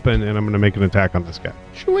 bespell weapon, and I'm going to make an attack on this guy.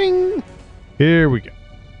 Swing. Here we go.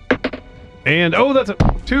 And, oh, that's a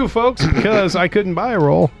 2, folks, because I couldn't buy a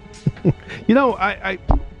roll. You know, I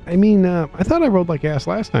mean, I thought I rolled like ass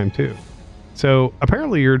last time, too. So,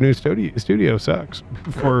 apparently your new studio sucks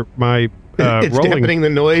for my It's rolling. dampening the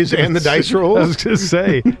noise and the dice I rolls. was going to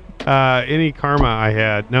say, any karma I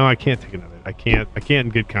had, no, I can't take another. I can't in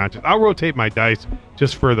good conscience. I'll rotate my dice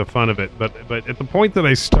just for the fun of it. But at the point that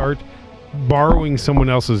I start borrowing someone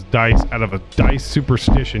else's dice out of a dice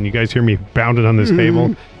superstition, you guys hear me bounding on this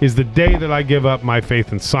table, is the day that I give up my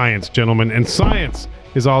faith in science, gentlemen. And science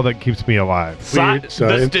is all that keeps me alive. Weird The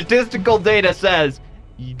science. statistical data says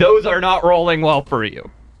those are not rolling well for you.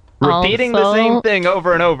 Repeating the Also- same thing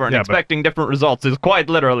over and over and Yeah, but- expecting different results is quite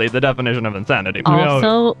literally the definition of insanity. Oh.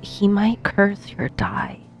 Also, he might curse your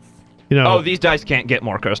die. You know, Oh, these dice can't get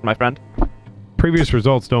more cursed, my friend. previous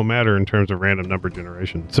results don't matter in terms of random number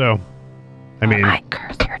generation. So, I mean, might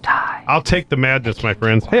curse your die. I'll take the madness, my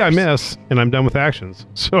friends. Hey, I miss, and I'm done with actions.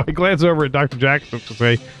 So I glance over at Dr. Jackson to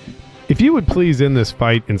say, If you would please end this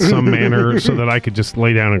fight in some manner so that I could just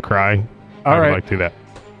lay down and cry, I would like to do that.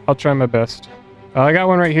 I'll try my best. I got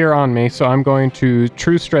one right here on me, so I'm going to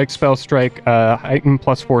True Strike, Spell Strike, Heighten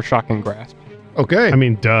 +4 Shocking Grasp. Okay. I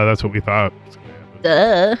mean, duh, that's what we thought.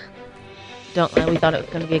 Duh. Don't lie, we thought it was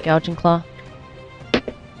going to be a Gouging Claw.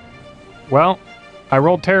 Well, I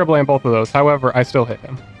rolled terribly on both of those. However, I still hit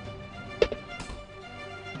him.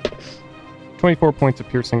 24 points of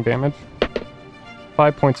piercing damage,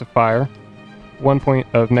 5 points of fire, 1 point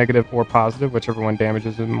of negative or positive, whichever one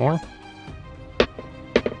damages him more,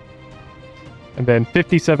 and then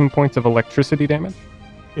 57 points of electricity damage.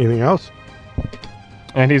 Anything else?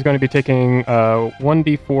 And he's going to be taking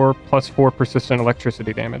 1d4 plus 4 persistent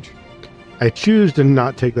electricity damage. I choose to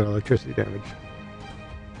not take that electricity damage.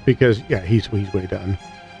 Because, yeah, he's way done.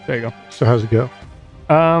 There you go. So how's it go?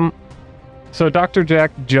 So Dr.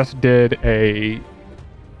 Jack just did a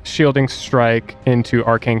shielding strike into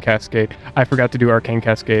Arcane Cascade. I forgot to do Arcane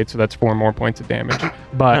Cascade, so that's 4 more points of damage.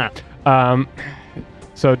 But,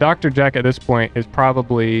 so Dr. Jack at this point is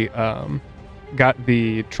probably got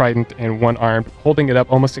the trident in one arm, holding it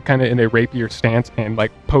up almost kind of in a rapier stance and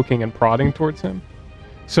like poking and prodding towards him.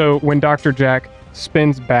 So when Dr. Jack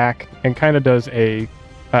spins back and kind of does a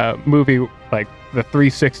movie like the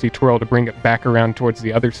 360 twirl to bring it back around towards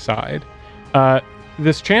the other side,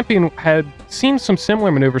 this champion had seen some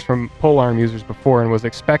similar maneuvers from polearm users before and was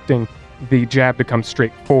expecting the jab to come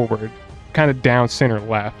straight forward, kind of down center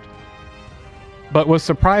left, but was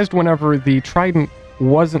surprised whenever the trident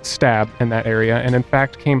wasn't stabbed in that area and in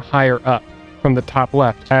fact came higher up from the top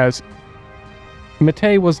left, as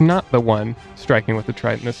Matei was not the one striking with the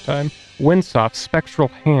trident this time. Windsoft's spectral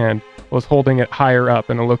hand was holding it higher up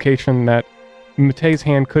in a location that Matei's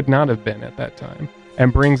hand could not have been at that time,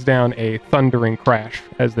 and brings down a thundering crash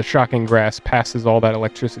as the shocking grasp passes all that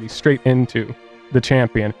electricity straight into the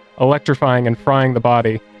champion, electrifying and frying the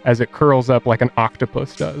body as it curls up like an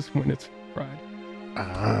octopus does when it's fried.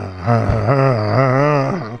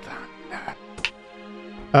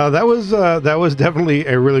 That was definitely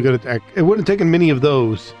a really good attack. It wouldn't have taken many of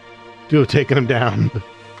those to have taken him down.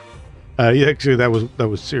 Yeah, actually, that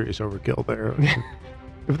was serious overkill there.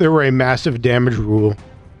 If there were a massive damage rule,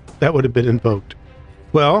 that would have been invoked.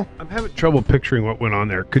 Well, I'm having trouble picturing what went on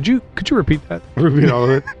there. Could you repeat that? Repeat all of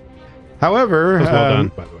it. However, That was well done,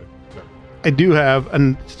 by the way. Sorry. I do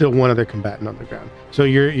have still one other combatant on the ground. So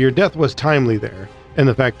your death was timely there, and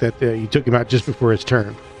the fact that you took him out just before his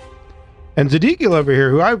turn. And Zedekiel over here,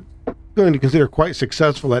 who I'm going to consider quite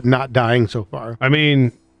successful at not dying so far. I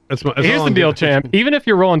mean, that's here's all the I'm deal, doing. champ. Even if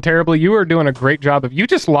you're rolling terribly, you are doing a great job of. You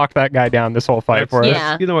just locked that guy down this whole fight for us.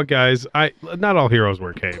 Yeah. You know what, guys? Not all heroes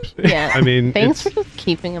wear capes. Yeah. I mean, Thanks for just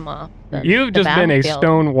keeping him off. You've just been a battlefield.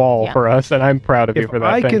 stone wall Yeah. for us, and I'm proud of you if for that.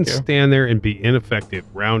 I Thank can you. stand there and be ineffective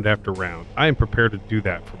round after round, I am prepared to do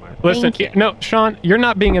that for my. Listen, Thank you. no, Sean, you're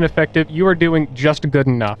not being ineffective. You are doing just good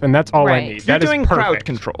enough, and that's all I Right. need. You're That is doing crowd perfect.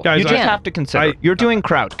 control. Guys, you just I- have to consider. You're doing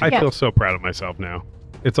crowd I control. feel so proud of myself now.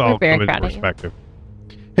 It's all We're very coming proud into of you. perspective.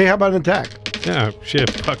 Hey, how about an attack? Yeah, shit,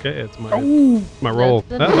 fuck it. It's my roll.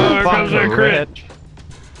 That's Oh, here Fuck comes that you, crit. Rich.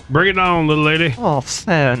 Bring it on, little lady. Oh,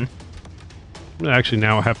 Sen. Actually,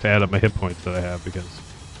 now I have to add up my hit points that I have because,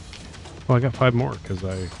 well, I got 5 more because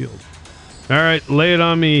I healed. All right, lay it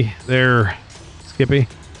on me there, Skippy.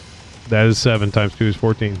 That is 7 times 2 is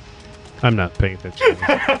 14. I'm not paying attention.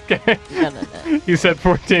 Okay. No. You said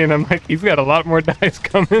 14. I'm like, he's got a lot more dice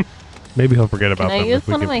coming. Maybe he'll forget about Can I them. use if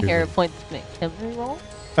we one of get my to hero them. points to make him reroll?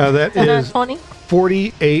 That Is that is 20?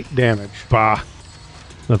 48 damage. Bah.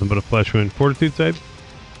 Nothing but a flesh wound. Fortitude save.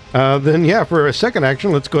 Then, yeah, for a second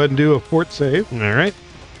action, let's go ahead and do a fort save. All right.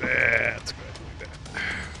 Let's go ahead and do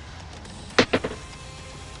that.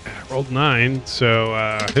 I rolled 9,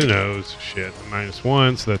 so who knows? Shit.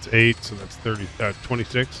 -1, so that's 8, so that's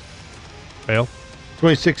 26. Fail.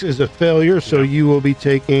 26 is a failure, so Yeah. you will be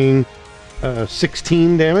taking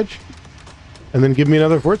 16 damage. And then give me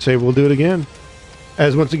another fort save. We'll do it again.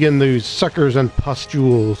 As once again, these suckers and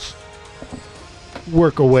pustules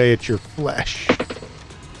work away at your flesh.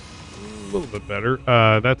 A little bit better.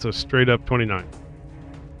 That's a straight up 29.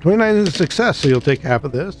 29 is a success, so you'll take half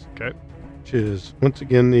of this, Okay. which is once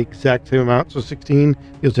again the exact same amount. So 16,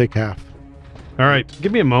 you'll take half. All right.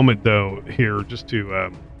 Give me a moment, though, here, just to.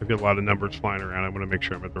 I've got a lot of numbers flying around. I want to make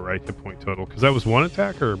sure I'm at the right hit point total. Because that was one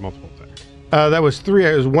attack or multiple attacks? That was 3.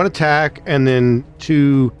 It was 1 attack and then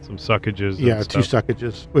 2. Some suckages. Yeah, and 2 stuff.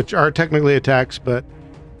 suckages, which are technically attacks, but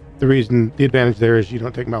the advantage there is you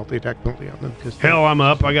don't take multi-attack penalty on them. Because Hell, I'm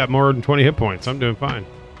up. I got more than 20 hit points. I'm doing fine.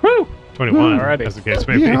 Woo! 21, Alrighty. as the case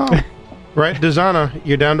may be. Yeah. Right, Dazana,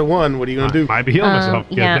 you're down to 1. What are you going to do? Might be healing myself.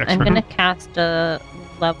 Get Yeah, next I'm round. going to cast a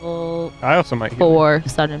level I also might heal. 4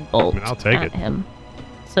 sudden bolt I'll take at it. him.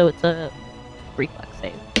 So it's a reflex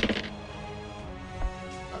save.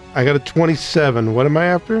 I got a 27. What am I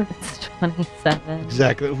after? It's 27.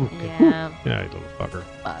 Exactly. Ooh. Yeah. Yeah, you little fucker.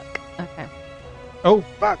 Fuck. Okay. Oh,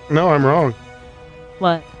 fuck. No, I'm wrong.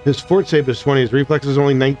 What? His fort save is 20. His reflex is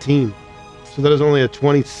only 19. So that is only a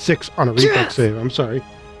 26 on a reflex save. I'm sorry.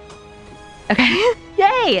 Okay.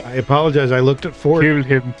 Yay! I apologize. I looked at fort. Killed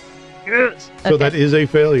him. Yes. So that is a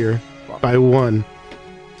failure by 1.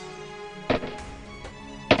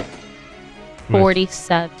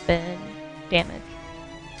 47 damage.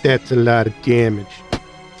 That's a lot of damage.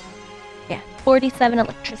 Yeah. 47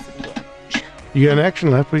 electricity damage. You got an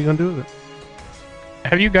action left. What are you going to do with it?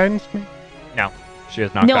 Have you guidance me? No, she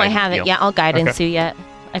has not. No, I guided haven't. you. Yeah, I'll guidance Okay. you yet.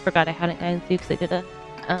 I forgot I hadn't guidance you because I did a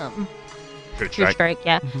True true strike. strike.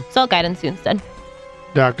 Yeah. Mhm. So I'll guidance you instead.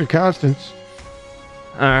 Dr. Constance.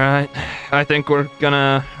 All right, I think we're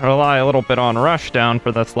gonna rely a little bit on rushdown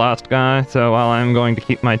for this last guy. So while I'm going to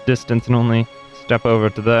keep my distance and only step over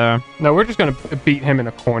to there. No, we're just gonna beat him in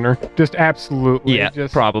a corner. Just absolutely. Yeah,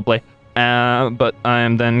 Just probably. But I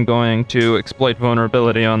am then going to exploit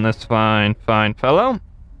vulnerability on this fine fellow.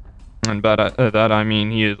 And by that I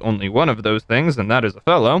mean he is only one of those things, and that is a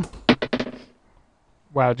fellow.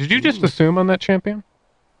 Wow. Did you just assume on that champion?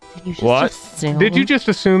 Did you just What? assume? Did you just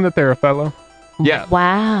assume that they're a fellow? Yeah,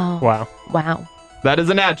 Wow. Wow. Wow. that is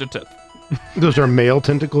an adjective. Those are male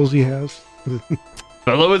tentacles he has.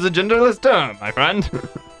 Fellow is a genderless term, my friend.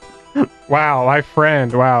 Wow, my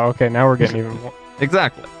friend. Wow. Okay, now we're getting even more.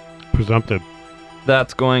 Exactly. Presumptive.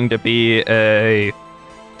 That's going to be a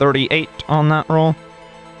 38 on that roll.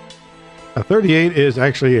 A 38 is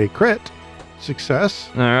actually a crit success.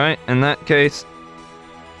 All right. In that case,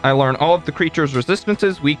 I learn all of the creature's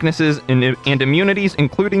resistances, weaknesses, and immunities,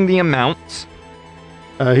 including the amounts.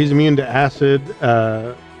 He's immune to acid,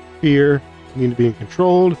 fear, immune to being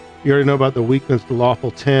controlled. You already know about the weakness to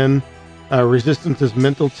lawful 10. Resistance is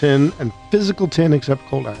mental 10 and physical 10 except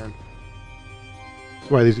cold iron.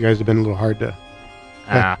 That's why these guys have been a little hard to...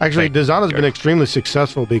 Actually, thank Dazana's been you. extremely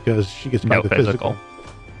successful because she gets by No the physical.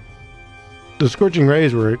 The scorching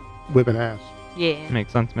rays were whipping ass. Yeah.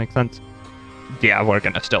 Makes sense. Yeah, we're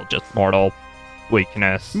gonna still just mortal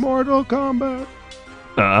weakness. Mortal Kombat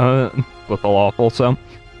With the lawful, so.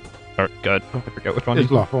 Or good. I forget which one.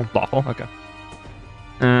 is lawful. Lawful, okay.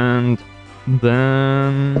 And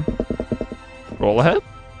then roll ahead.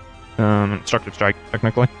 Instructive strike,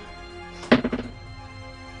 technically.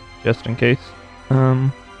 Just in case.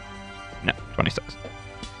 No, 26.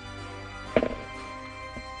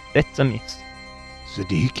 It's a miss.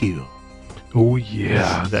 Sadiq, Oh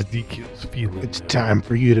yeah, that DQ's feeling. it's time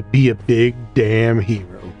for you to be a big damn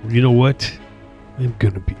hero. You know what? I'm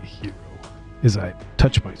gonna be a hero as I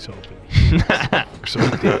touch myself and for some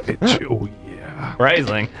damage. Oh yeah.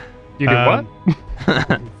 Rising. You did Um,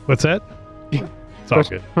 what? What's that? It's all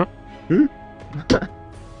good.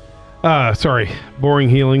 Huh? Sorry, boring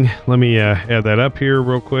healing. Let me add that up here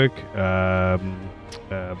real quick. Okay,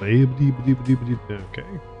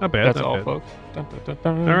 not bad. That's not all, bad. folks. Dun, dun, dun,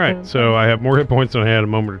 dun, All right, dun, so I have more hit points than I had a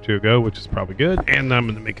moment or two ago, which is probably good. And I'm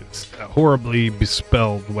going to make a horribly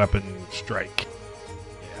bespelled weapon strike.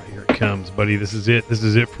 Yeah, here it comes, buddy. This is it. This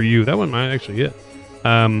is it for you. That one might actually hit.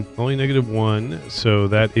 Only -1, so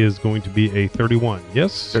that is going to be a 31.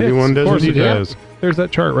 Yes, 31 yes, does of course it indeed hit. does. There's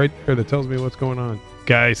that chart right there that tells me what's going on.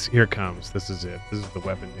 Guys, here it comes. This is it. This is the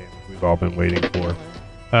weapon damage we've all been waiting for.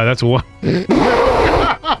 That's a 1.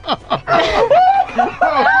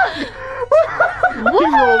 He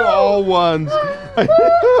rolled all ones.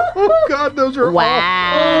 Oh God, those are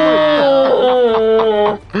Wow.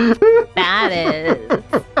 all. That is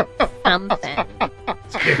something.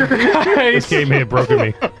 This game may have broken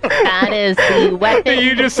me. That is the weapon.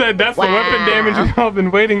 You just said that's the weapon Wow. damage we've all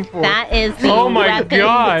been waiting for. That is the Oh my weapon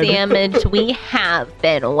God. damage we have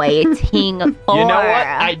been waiting for. You know what?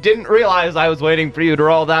 I didn't realize I was waiting for you to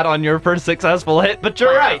roll that on your first successful hit, but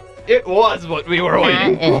you're Wow. right. It was what we were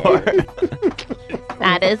waiting for.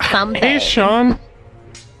 That is something. Hey, Sean,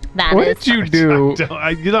 That what is did you do?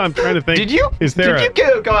 I'm trying to think. Did you? Is there Did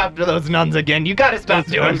you go after those nuns again? You gotta stop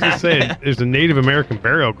I doing was that. just saying, there's a Native American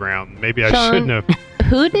burial ground. Maybe I Sean? shouldn't have.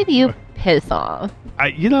 Who did you piss off?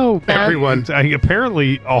 Everyone.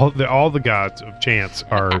 Apparently, all the gods of chance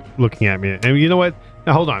are looking at me. And you know what?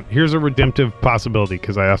 Now hold on. Here's a redemptive possibility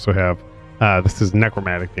because I also have. This is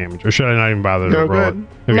necromantic damage, or should I not even bother to No, roll it? good.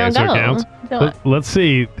 Okay, No, so go. it counts. Do it. Let's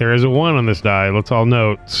see. There is a 1 on this die. Let's all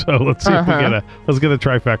note. So let's see if we Uh-huh. let's get a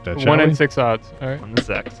trifecta. Shall 1 we? in 6 odds. All right. On the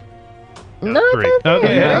 6. No, three. it's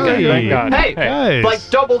Okay, okay. Thank God. Hey, Nice. like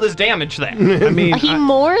doubled his damage there. I mean, He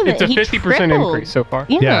more than It's a he 50% tripled. increase so far.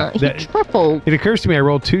 Yeah, he that- tripled. it occurs to me I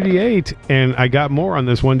rolled 2d8 and I got more on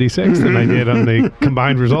this 1d6 than I did on the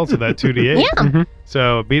combined results of that 2d8. Yeah. Mm-hmm.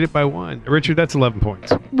 So beat it by 1. Richard, that's 11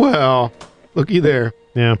 points. Well, looky there.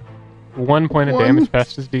 Yeah. 1 point of One. damage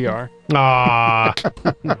past his DR. Ah.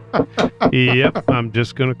 Yep. I'm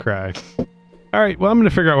just gonna cry. All right. Well, I'm gonna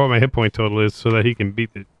figure out what my hit point total is so that he can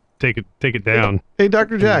take it down. Hey,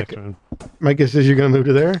 Dr. Jack, Next round. my guess is you're going to move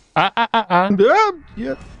to there?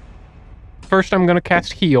 Yeah. First, I'm going to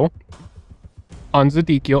cast Heal on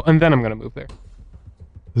Zedekiel, and then I'm going to move there.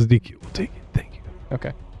 Zeke will take it. Thank you.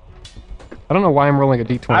 Okay. I don't know why I'm rolling a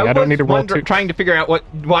d20. I don't need to roll two. Trying to figure out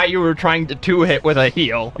why you were trying to 2-hit with a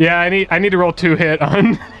heal. Yeah, I need to roll 2 hit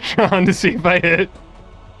on Sean to see if I hit.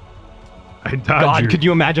 I dodged God, your- could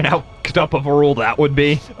you imagine how fucked up of a roll that would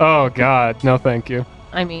be? Oh God, no, thank you.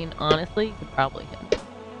 I mean, honestly, you could probably hit.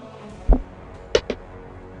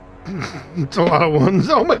 It's a lot of ones.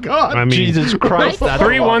 Oh, my God. I mean, Jesus Christ, that's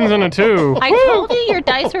 3 a lot. 1s and a 2. I told you your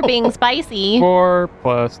dice were being spicy. 4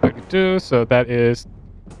 plus 32, so that is.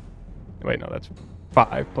 Wait, no, that's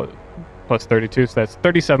 5 plus 32, so that's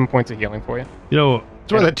 37 points of healing for you. you know,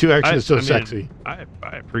 That's why that 2 action is so mean, sexy. I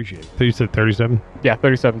appreciate it. So you said 37? Yeah,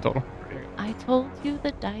 37 total. I told you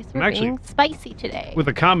the dice were I'm actually- being spicy today. With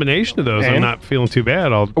a combination of those, I'm And? not feeling too bad.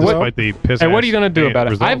 Despite the piss. And what are you gonna do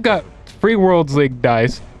about it? I've got Free Worlds League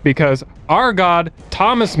dice because our god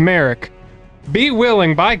Thomas Merrick be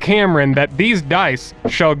willing by Cameron that these dice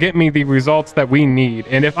shall get me the results that we need.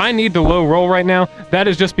 And if I need to low roll right now, that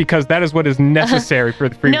is just because that is what is necessary for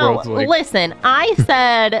the Free No, Worlds League. listen, I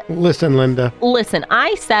said, Listen, Linda.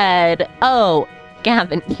 oh,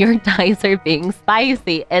 Gavin, your dice are being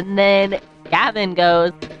spicy. And then Gavin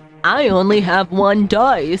goes, I only have 1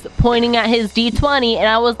 dice, pointing at his d20. And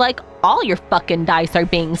I was like, all your fucking dice are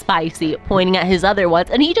being spicy, pointing at his other ones.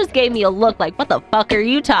 And he just gave me a look like, what the fuck are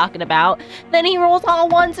you talking about? Then he rolls all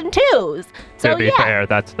 1s and 2s. So To be yeah, fair,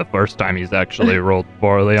 that's the first time he's actually rolled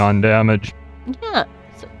poorly on damage. yeah.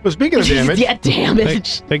 Well, speaking of damage, yeah,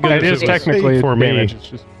 damage. Thank That goodness is it was technically for me. damage. It's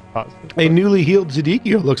just positive. a newly healed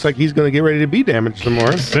Zedekiel looks like he's going to get ready to be damaged some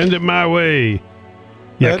more. Send it my way.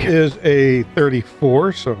 Yeah, That is a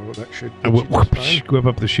 34, so that should I get you whip, just fine. whip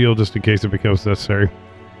up the shield just in case it becomes necessary.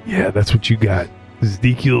 Yeah, that's what you got.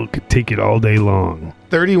 Ezekiel could take it all day long.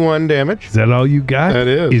 31 damage. Is that all you got? That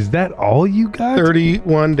is. Is that all you got?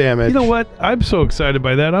 31 damage. You know what? I'm so excited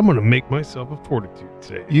by that. I'm going to make myself a fortitude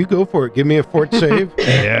save. You go for it. Give me a fort save.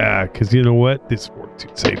 Yeah, because you know what? This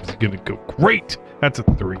fortitude save is going to go great. That's a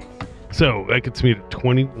 3. So that gets me to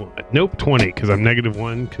 21. Nope, 20, because I'm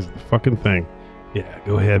 -1 because of the fucking thing. Yeah,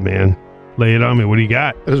 go ahead, man. Lay it on me. What do you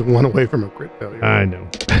got? That is 1 away from a crit failure. I know.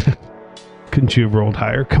 Couldn't you have rolled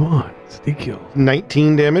higher? Come on, Ezekiel.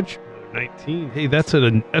 19 damage. 19. Hey, that's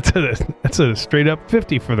a straight up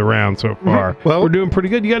 50 for the round so far. Well- we're doing pretty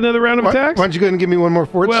good. You got another round of Why attacks? don't you go ahead and give me one more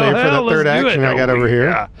fort save for hell, that third let's do action it. I got Oh, over here?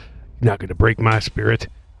 yeah. Not going to break my spirit.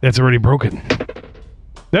 That's already broken.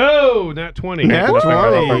 No, not 20. Nat Nothing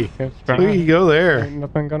gonna 20. break. There you go there. Ain't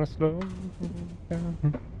nothing gonna slow me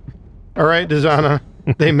down. All right, Dazana.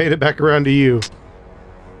 They made it back around to you.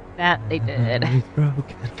 That they did.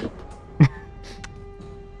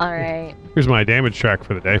 All right. Here's my damage track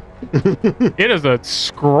for the day. It is a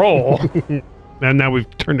scroll. And now we've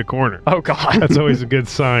turned a corner. Oh God. That's always a good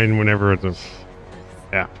sign whenever it's a...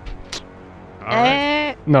 Yeah. All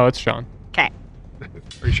right. No, it's Sean. Okay.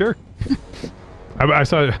 Are you sure? I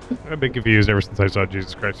saw... I've been confused ever since I saw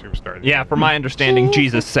Jesus Christ Superstar. Yeah, from my understanding,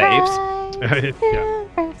 Jesus saves. Yeah.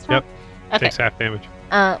 Yep. Okay. Takes half damage.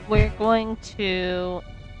 We're going to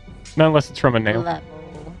Not unless it's from a nail. level.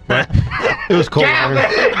 It was cold.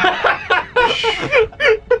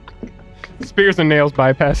 Spears and nails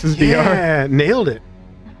bypasses DR. Yeah, nailed it.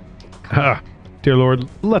 Ah, dear Lord,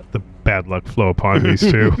 let the bad luck flow upon these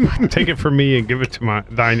two. Take it from me and give it to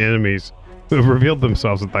thine enemies who have revealed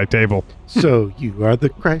themselves at thy table. So you are the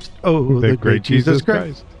Christ. Oh, the great Jesus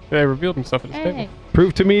Christ. They revealed himself at his Hey. table.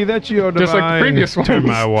 Prove to me that you are divine. Just like the previous Turn ones.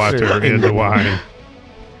 my water into wine.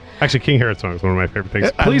 Actually, King Herod song is one of my favorite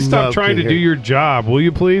things. I Please stop love trying King to do Herod. your job, will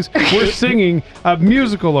you please? We're singing a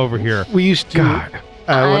musical over here. We used to. God.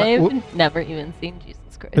 I've never even seen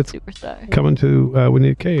Jesus Christ It's- Superstar. Coming to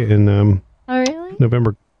Winnie K in Oh, really?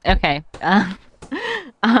 November. Okay.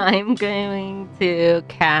 I'm going to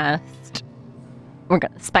cast. We're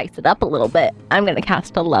going to spice it up a little bit. I'm going to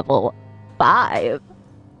cast a level 5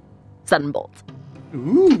 Sunbolt.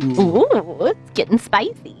 Ooh. Ooh, it's getting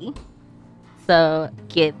spicy. So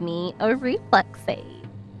give me a reflex save.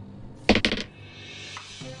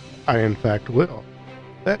 I, in fact, will.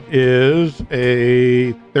 That is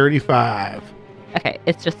a 35. Okay,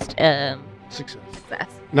 it's just Success. success.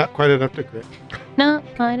 Not quite enough to crit. Not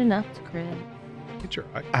quite enough to crit. Get your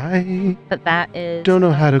eye. I But that is don't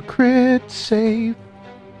know how to crit save.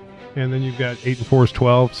 And then you've got 8 and 4 is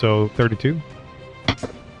 12, so 32.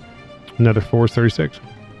 Another 4 is 36.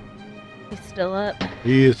 He's still up.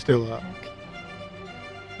 He is still up.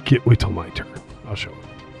 Wait till my turn. I'll show it.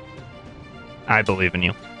 I believe in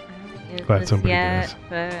you. Glad somebody does.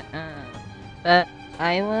 But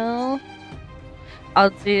I will. I'll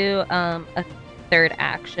do a third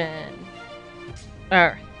action.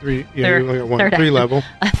 Or 3. Yeah, Third- you only got one. third 3 action. level.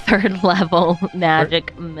 a third level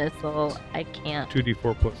magic missile. I can't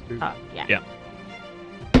 2d4 plus 2. talk. Yeah. Yeah.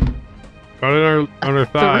 Got it on our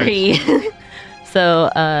thighs. 3. So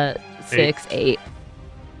 6, 8.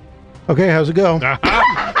 Okay, how's it go?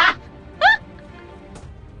 Aha!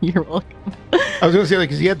 You're welcome. I was going to say,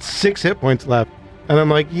 because he had 6 hit points left. And I'm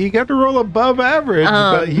like, you got to roll above average,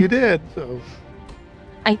 but you did. So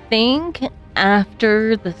I think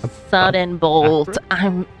after the sudden bolt,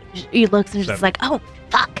 he looks and is just like, oh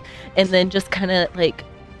fuck, and then just kind of like,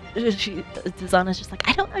 Dizana's just like,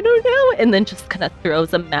 I don't know, and then just kind of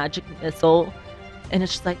throws a magic missile, and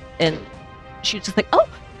it's just like, and she's just like, oh,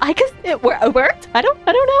 I guess it worked. I don't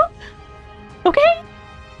know. Okay.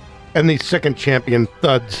 and the second champion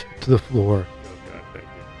thuds to the floor. Oh, God, thank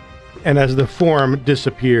you. And as the form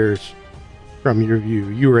disappears from your view,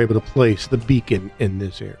 you are able to place the beacon in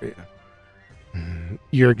this area.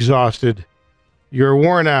 You're exhausted. You're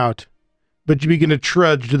worn out, but you begin to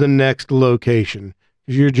trudge to the next location.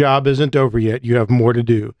 Your job isn't over yet. You have more to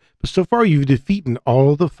do. But so far, you've defeated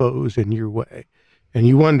all the foes in your way. And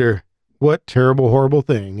you wonder what terrible, horrible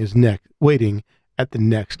thing is waiting at the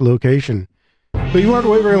next location. But you won't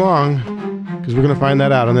wait very long, because we're going to find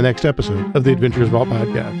that out on the next episode of the Adventurers Vault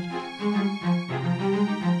podcast.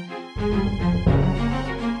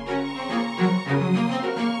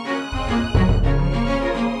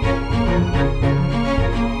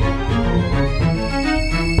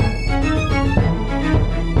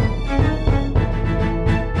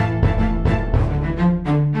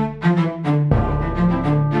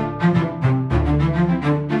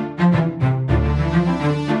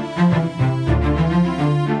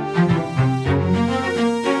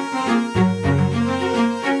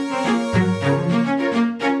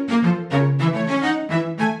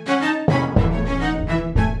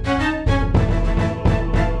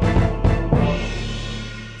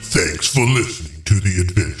 Thanks for listening to The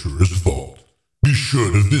Adventurers Vault. Be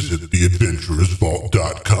sure to visit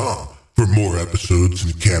theadventurersvault.com for more episodes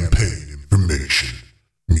and campaign information.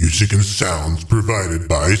 Music and sounds provided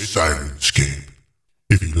by Sirenscape.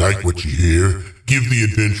 If you like what you hear, give The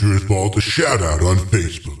Adventurers Vault a shout out on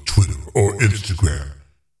Facebook, Twitter, or Instagram.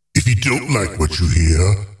 If you don't like what you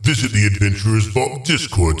hear, visit the Adventurers Vault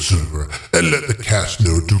Discord server and let the cast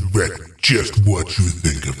know directly just what you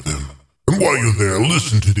think of them. And while you're there,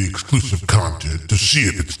 listen to the exclusive content to see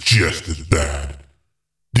if it's just as bad.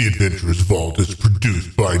 The Adventurers Vault is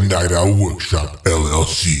produced by Night Owl Workshop,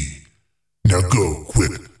 LLC. Now go,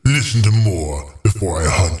 quick, listen to more before I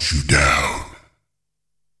hunt you down.